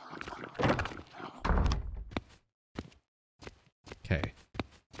 Okay.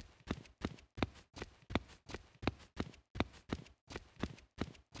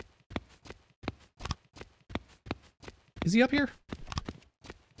 Is he up here?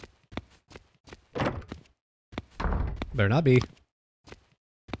 Better not be.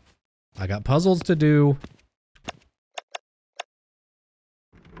 I got puzzles to do.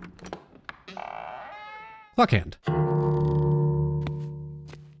 Clock hand.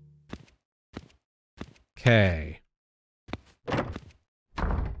 Okay.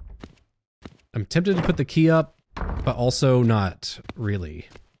 I'm tempted to put the key up, but also not really.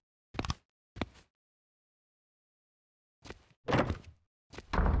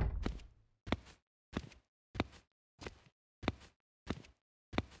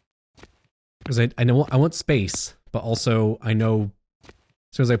 Because I know I want space, but also I know as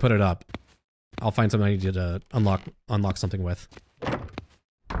soon as I put it up, I'll find something I need to unlock something with.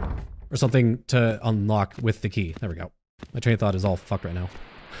 Or something to unlock with the key. There we go. My train of thought is all fucked right now.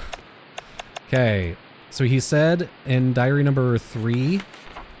 Okay, so he said in diary number 3,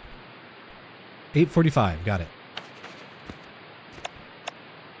 8:45, got it.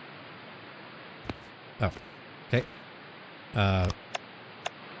 Oh, okay.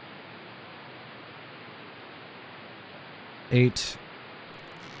 8.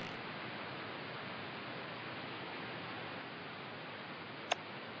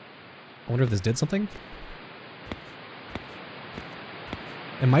 I wonder if this did something?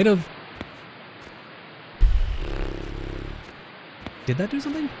 It might have... Did that do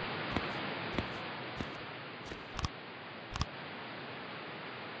something?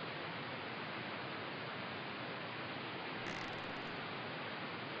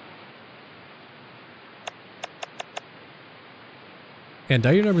 And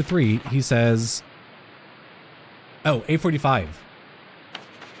diary number 3, he says... Oh, 8:45.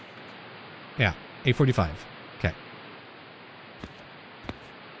 Yeah, 8:45. Okay.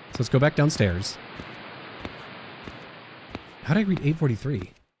 So let's go back downstairs. How did I read 8:43?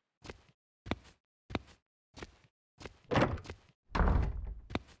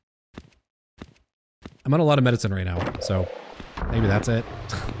 I'm on a lot of medicine right now, so maybe that's it.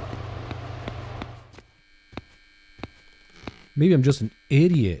 Maybe I'm just an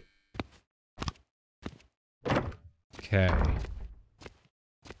idiot. Okay.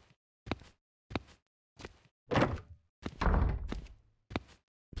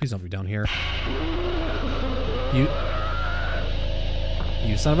 Please don't be down here.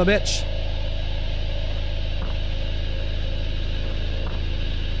 You son of a bitch.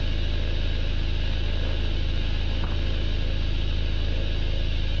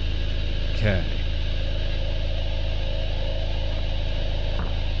 Okay.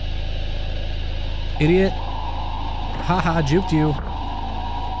 Idiot. Haha, juked you.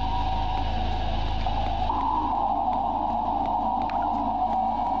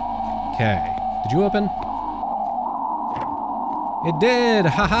 Okay. Did you open? It did!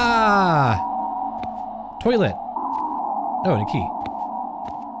 Haha! Toilet. Oh, and a key.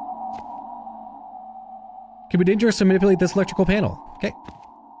 Can be dangerous to manipulate this electrical panel. Okay.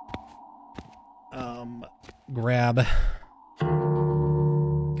 Grab.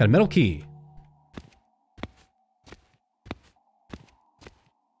 Got a metal key.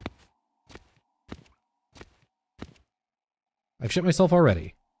 I've shit myself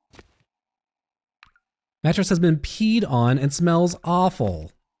already. Mattress has been peed on and smells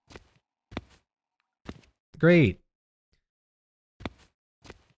awful. Great.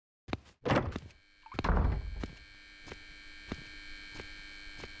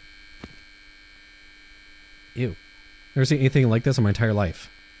 Ew. Never seen anything like this in my entire life.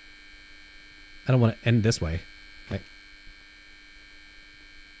 I don't want to end this way. Okay.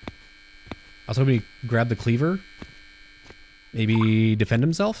 I was hoping he grabbed the cleaver. Maybe defend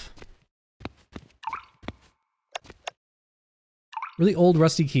himself? Really old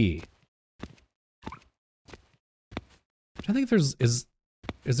rusty key. I think there's is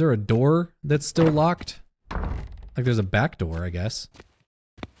there a door that's still locked? Like there's a back door, I guess.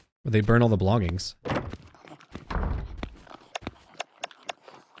 Where they burn all the belongings.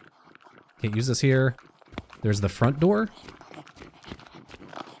 Can't use this here. There's the front door.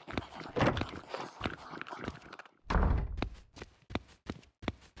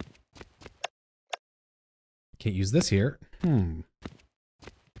 Can't use this here.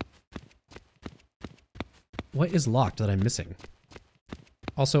 What is locked that I'm missing?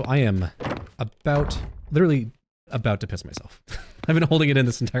 Also, I am literally about to piss myself. I've been holding it in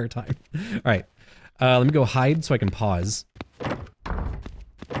this entire time. All right, let me go hide so I can pause.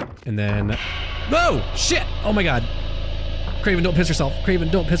 And then, whoa, shit! Oh my god. Craven, don't piss yourself. Craven,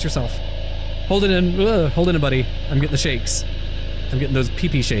 don't piss yourself. Hold it in, hold it in, buddy. I'm getting the shakes. I'm getting those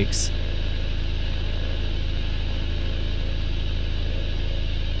pee-pee shakes.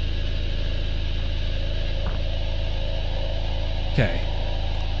 Okay.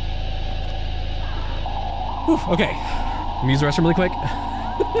 Oof, okay. Let me use the restroom really quick.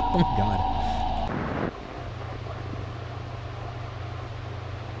 Oh my god.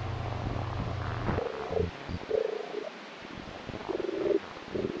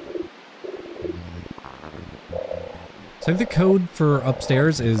 So I think the code for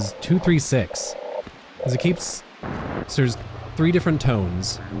upstairs is 236. Because it keeps... So there's 3 different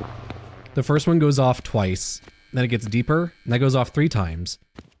tones. The first one goes off twice. Then it gets deeper, and that goes off 3 times.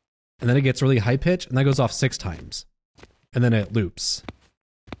 And then it gets really high pitch, and that goes off 6 times. And then it loops.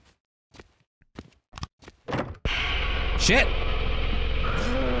 Shit!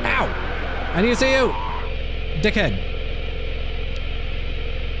 Ow! I need to see you! Dickhead!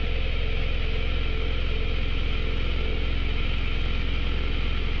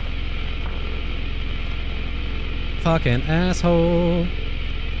 Fucking asshole.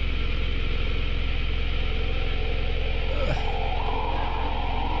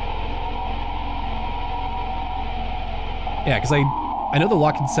 Yeah, because I know the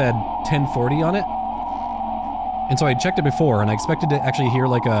lock had said 1040 on it. And so I checked it before, and I expected to actually hear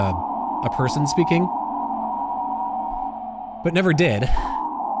like a person speaking. But never did.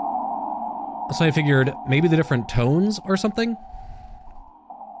 So I figured maybe the different tones or something?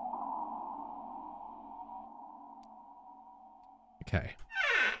 Okay.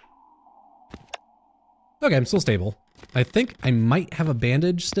 Okay, I'm still stable. I think I might have a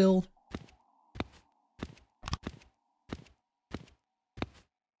bandage still.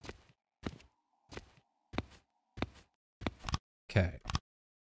 Okay.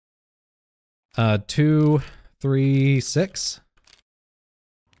 2, 3, 6.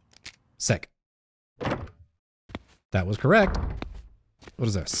 Sick. That was correct. What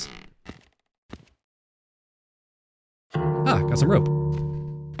is this? Ah, got some rope.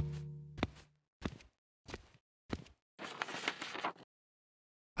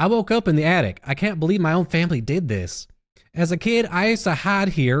 I woke up in the attic. I can't believe my own family did this. As a kid, I used to hide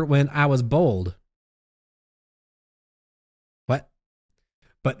here when I was bold. What?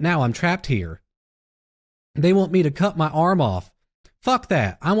 But now I'm trapped here. They want me to cut my arm off. Fuck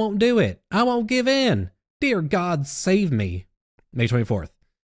that. I won't do it. I won't give in. Dear God, save me. May 24th.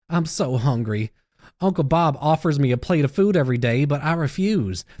 I'm so hungry. Uncle Bob offers me a plate of food every day, but I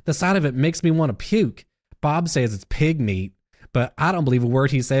refuse. The sight of it makes me want to puke. Bob says it's pig meat, but I don't believe a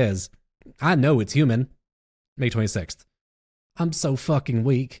word he says. I know it's human. May 26th. I'm so fucking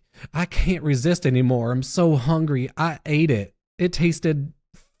weak. I can't resist anymore. I'm so hungry. I ate it. It tasted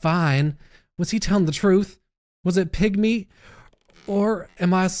fine. Was he telling the truth? Was it pig meat? Or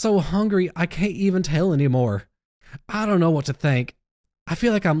am I so hungry I can't even tell anymore? I don't know what to think. I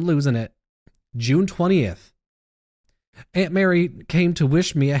feel like I'm losing it. June 20th. Aunt Mary came to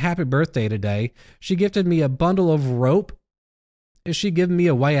wish me a happy birthday today. She gifted me a bundle of rope. Is she giving me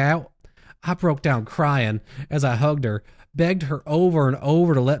a way out? I broke down crying as I hugged her, begged her over and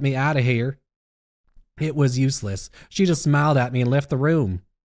over to let me out of here. It was useless. She just smiled at me and left the room.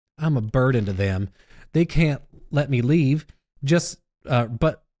 I'm a burden to them. They can't let me leave.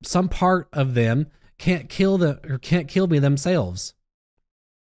 But some part of them can't kill me themselves.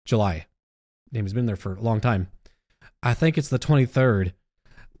 July. Damn, he's been there for a long time. I think it's the 23rd.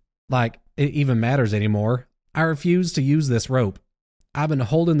 Like it even matters anymore. I refuse to use this rope. I've been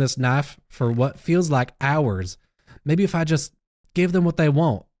holding this knife for what feels like hours. Maybe if I just give them what they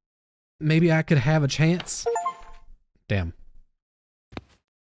want, maybe I could have a chance. Damn.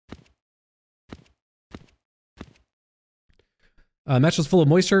 Match is full of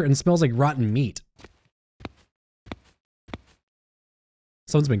moisture and smells like rotten meat.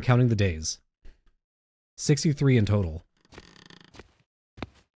 Someone's been counting the days. 63 in total.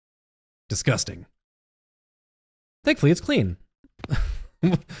 Disgusting. Thankfully, it's clean.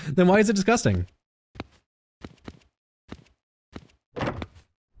 Then why is it disgusting?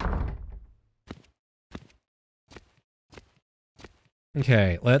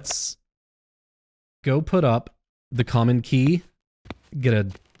 Okay, let's go put up the common key, get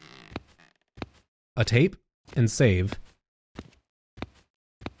a tape, and save.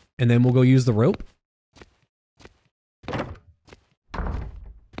 And then we'll go use the rope.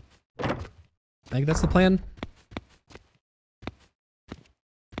 I think that's the plan.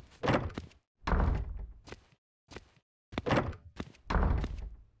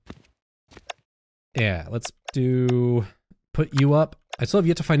 Yeah, let's put you up. I still have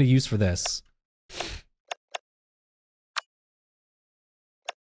yet to find a use for this.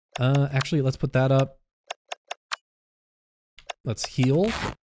 Actually, let's put that up. Let's heal.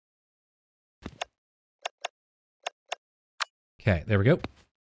 Okay, there we go.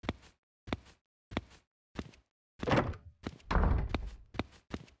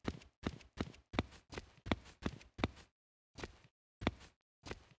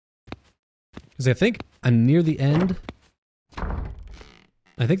 Because I think I'm near the end.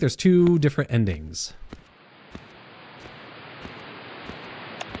 I think there's 2 different endings.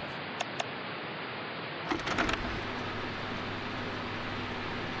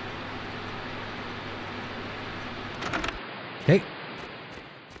 Okay.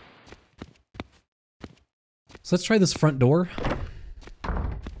 So let's try this front door.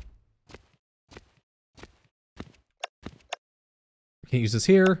 Can't use this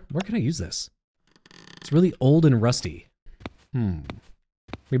here. Where can I use this? It's really old and rusty.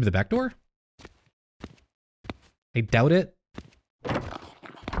 Maybe the back door? I doubt it. Is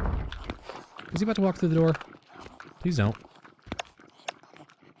he about to walk through the door? Please don't.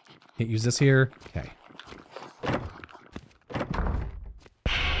 Can't use this here. Okay.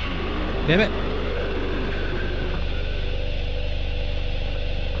 Damn it.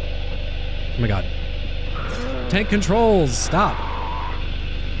 Oh my god. Tank controls, stop.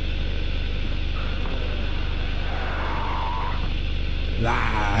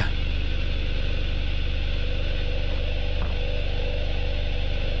 Ah.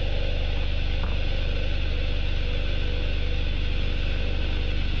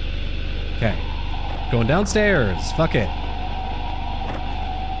 Okay. Going downstairs. Fuck it.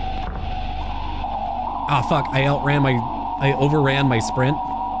 Ah, fuck. I overran my sprint.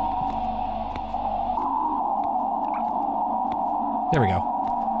 There we go.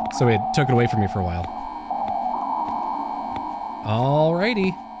 So it took it away from me for a while.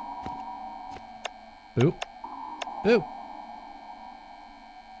 Alrighty. Boop. Boop.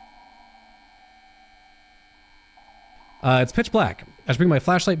 It's pitch black. I should bring my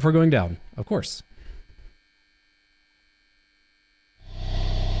flashlight before going down. Of course.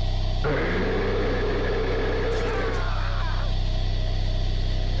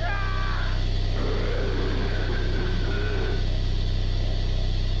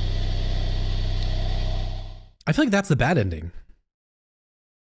 I feel like that's the bad ending.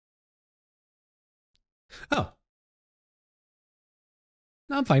 Oh.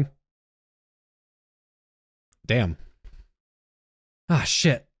 No, I'm fine. Damn. Ah,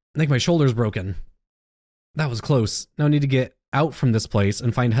 shit. I think my shoulder's broken. That was close. Now I need to get out from this place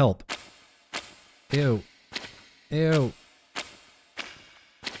and find help. Ew. Ew.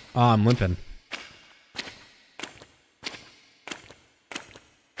 Oh, I'm limping.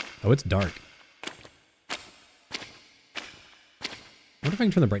 Oh, it's dark. I wonder if I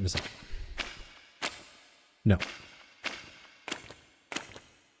can turn the brightness up. No.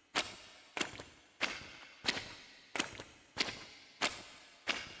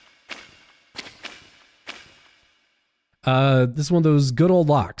 This is one of those good old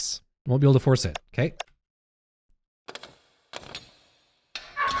locks. Won't be able to force it, okay?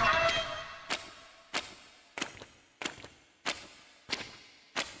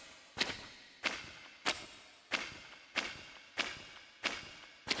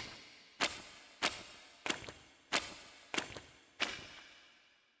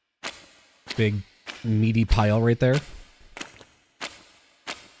 Big meaty pile right there.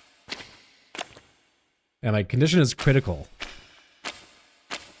 And my condition is critical.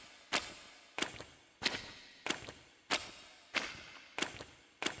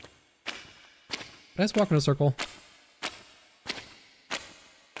 Did I just walk in a circle?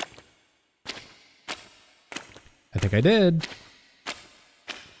 I think I did.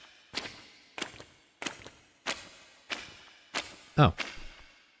 Oh.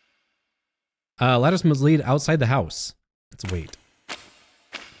 Ladders must lead outside the house. Let's wait.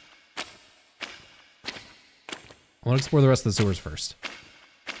 I want to explore the rest of the sewers first.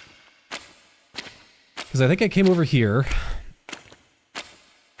 Because I think I came over here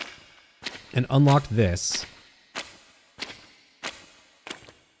and unlocked this.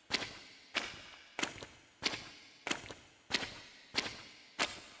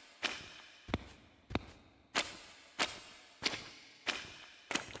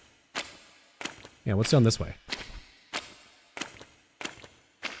 Yeah, what's down this way?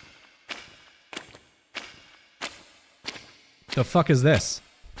 The fuck is this?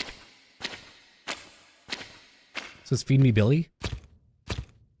 Does this feed me Billy?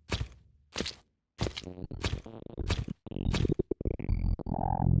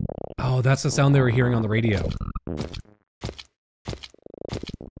 Oh, that's the sound they were hearing on the radio.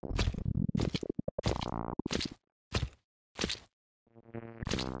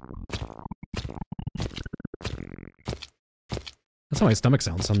 That's how my stomach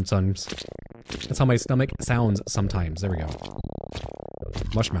sounds sometimes. That's how my stomach sounds sometimes. There we go.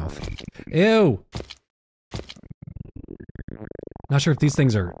 Mush mouth. Ew! Not sure if these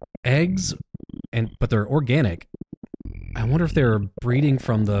things are eggs, but they're organic. I wonder if they're breeding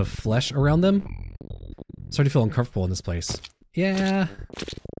from the flesh around them. I'm starting to feel uncomfortable in this place. Yeah.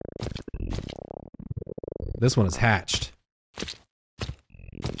 This one is hatched.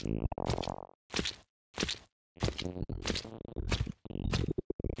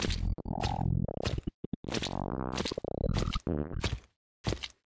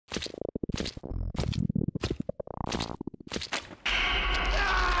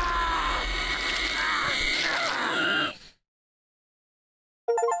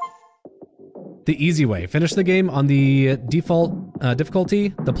 The easy way. Finish the game on the default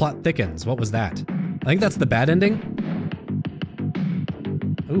difficulty. The plot thickens. What was that? I think that's the bad ending.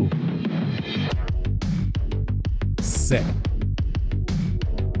 Ooh. Sick.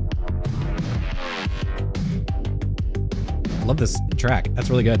 Love this track. That's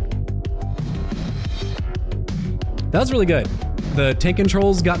really good. That was really good. The tank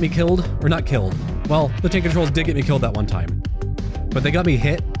controls got me killed. Or not killed. Well, the tank controls did get me killed that one time. But they got me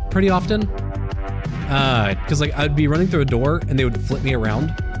hit pretty often. Because like I'd be running through a door and they would flip me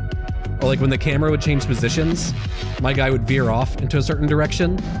around. Or like when the camera would change positions, my guy would veer off into a certain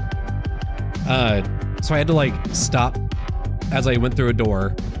direction. So I had to like stop as I went through a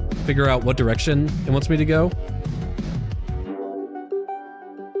door, figure out what direction it wants me to go.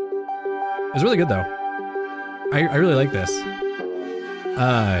 It was really good though. I really like this. It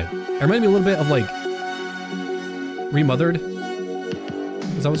reminded me a little bit of like Remothered.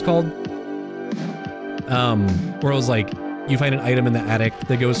 Is that what it's called? Where it was like, you find an item in the attic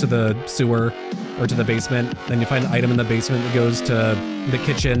that goes to the sewer or to the basement, then you find an item in the basement that goes to the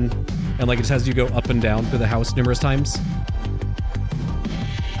kitchen, and like it has you go up and down through the house numerous times.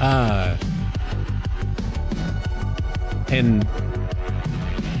 And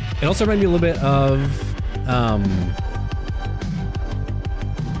it also reminded me a little bit of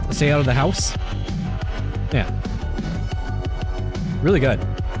Stay Out of the House. Yeah. Really good.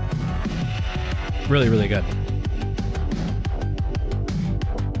 Really, really good.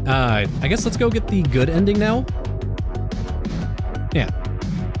 I guess let's go get the good ending now. Yeah.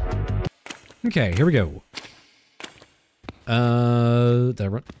 Okay, here we go. Did I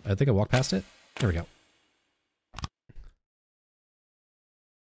run? I think I walked past it. There we go.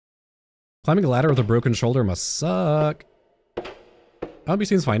 Climbing a ladder with a broken shoulder must suck. LB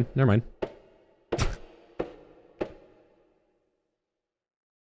seems fine. Never mind.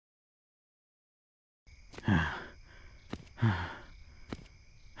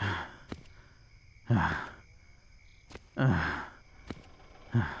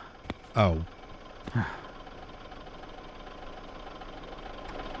 Oh.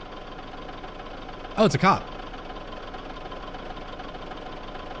 Oh, it's a cop.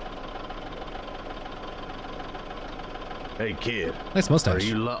 Hey, kid. Nice mustache.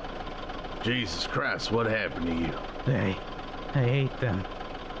 Are you Jesus Christ, what happened to you? I ate them.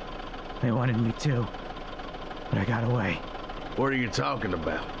 They wanted me to, but I got away. What are you talking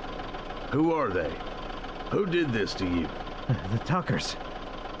about? Who are they? Who did this to you? The Tuckers.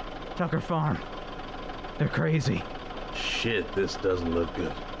 Tucker Farm. They're crazy. Shit, this doesn't look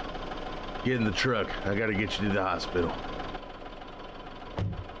good. Get in the truck. I gotta get you to the hospital.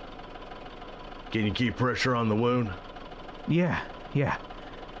 Can you keep pressure on the wound? Yeah,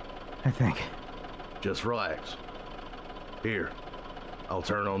 I think. Just relax. Here, I'll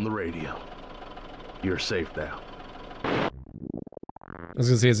turn on the radio. You're safe now. I was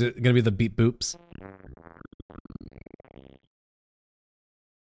gonna say, is it gonna be the beep boops?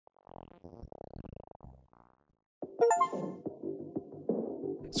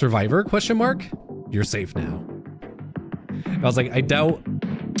 Survivor, question mark? You're safe now. I was like, I doubt.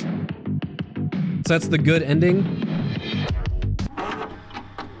 So that's the good ending.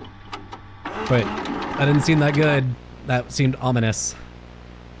 But that didn't seem that good. That seemed ominous.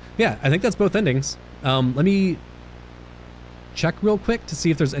 Yeah, I think that's both endings. Let me check real quick to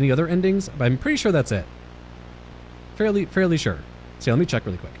see if there's any other endings, but I'm pretty sure that's it. Fairly sure. So yeah, let me check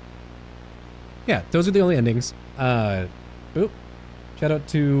really quick. Yeah, those are the only endings. Boop. Shout out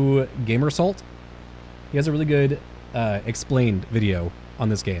to Gamersalt. He has a really good explained video on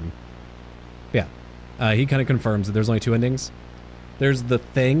this game. Yeah, he kind of confirms that there's only two endings. There's the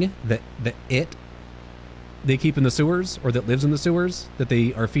thing that they keep in the sewers, or that lives in the sewers, that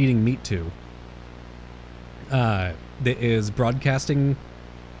they are feeding meat to. That is broadcasting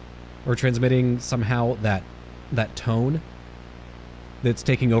or transmitting somehow that tone that's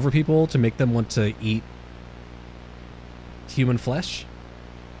taking over people to make them want to eat human flesh.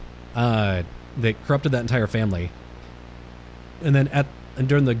 They corrupted that entire family. And then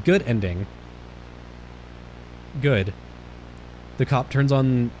during the good ending, the cop turns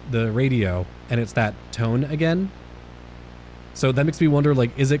on the radio and it's that tone again. So that makes me wonder,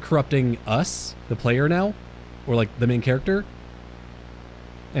 like, is it corrupting us, the player now? Or like the main character?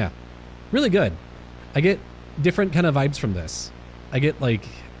 Yeah. Really good. I get different kind of vibes from this. I get like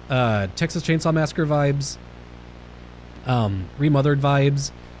Texas Chainsaw Massacre vibes, Remothered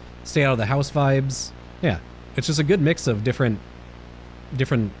vibes, Stay Out of the House vibes. Yeah. It's just a good mix of different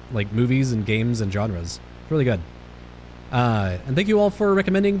like movies and games and genres. It's really good. And thank you all for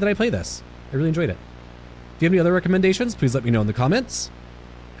recommending that I play this. I really enjoyed it. If you have any other recommendations, please let me know in the comments.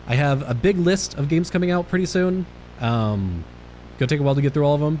 I have a big list of games coming out pretty soon. Gonna take a while to get through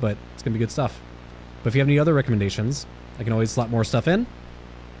all of them, but it's gonna be good stuff. But if you have any other recommendations, I can always slot more stuff in.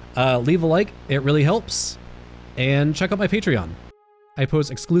 Leave a like, it really helps. And check out my Patreon. I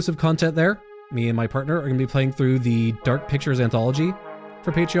post exclusive content there. Me and my partner are gonna be playing through the Dark Pictures anthology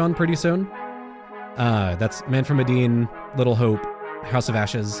for Patreon pretty soon. That's Man from Medine, Little Hope, House of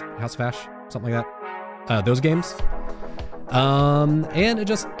Ash, something like that. Those games. And it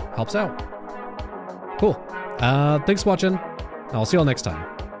just helps out. Cool. Thanks for watching. I'll see you all next time.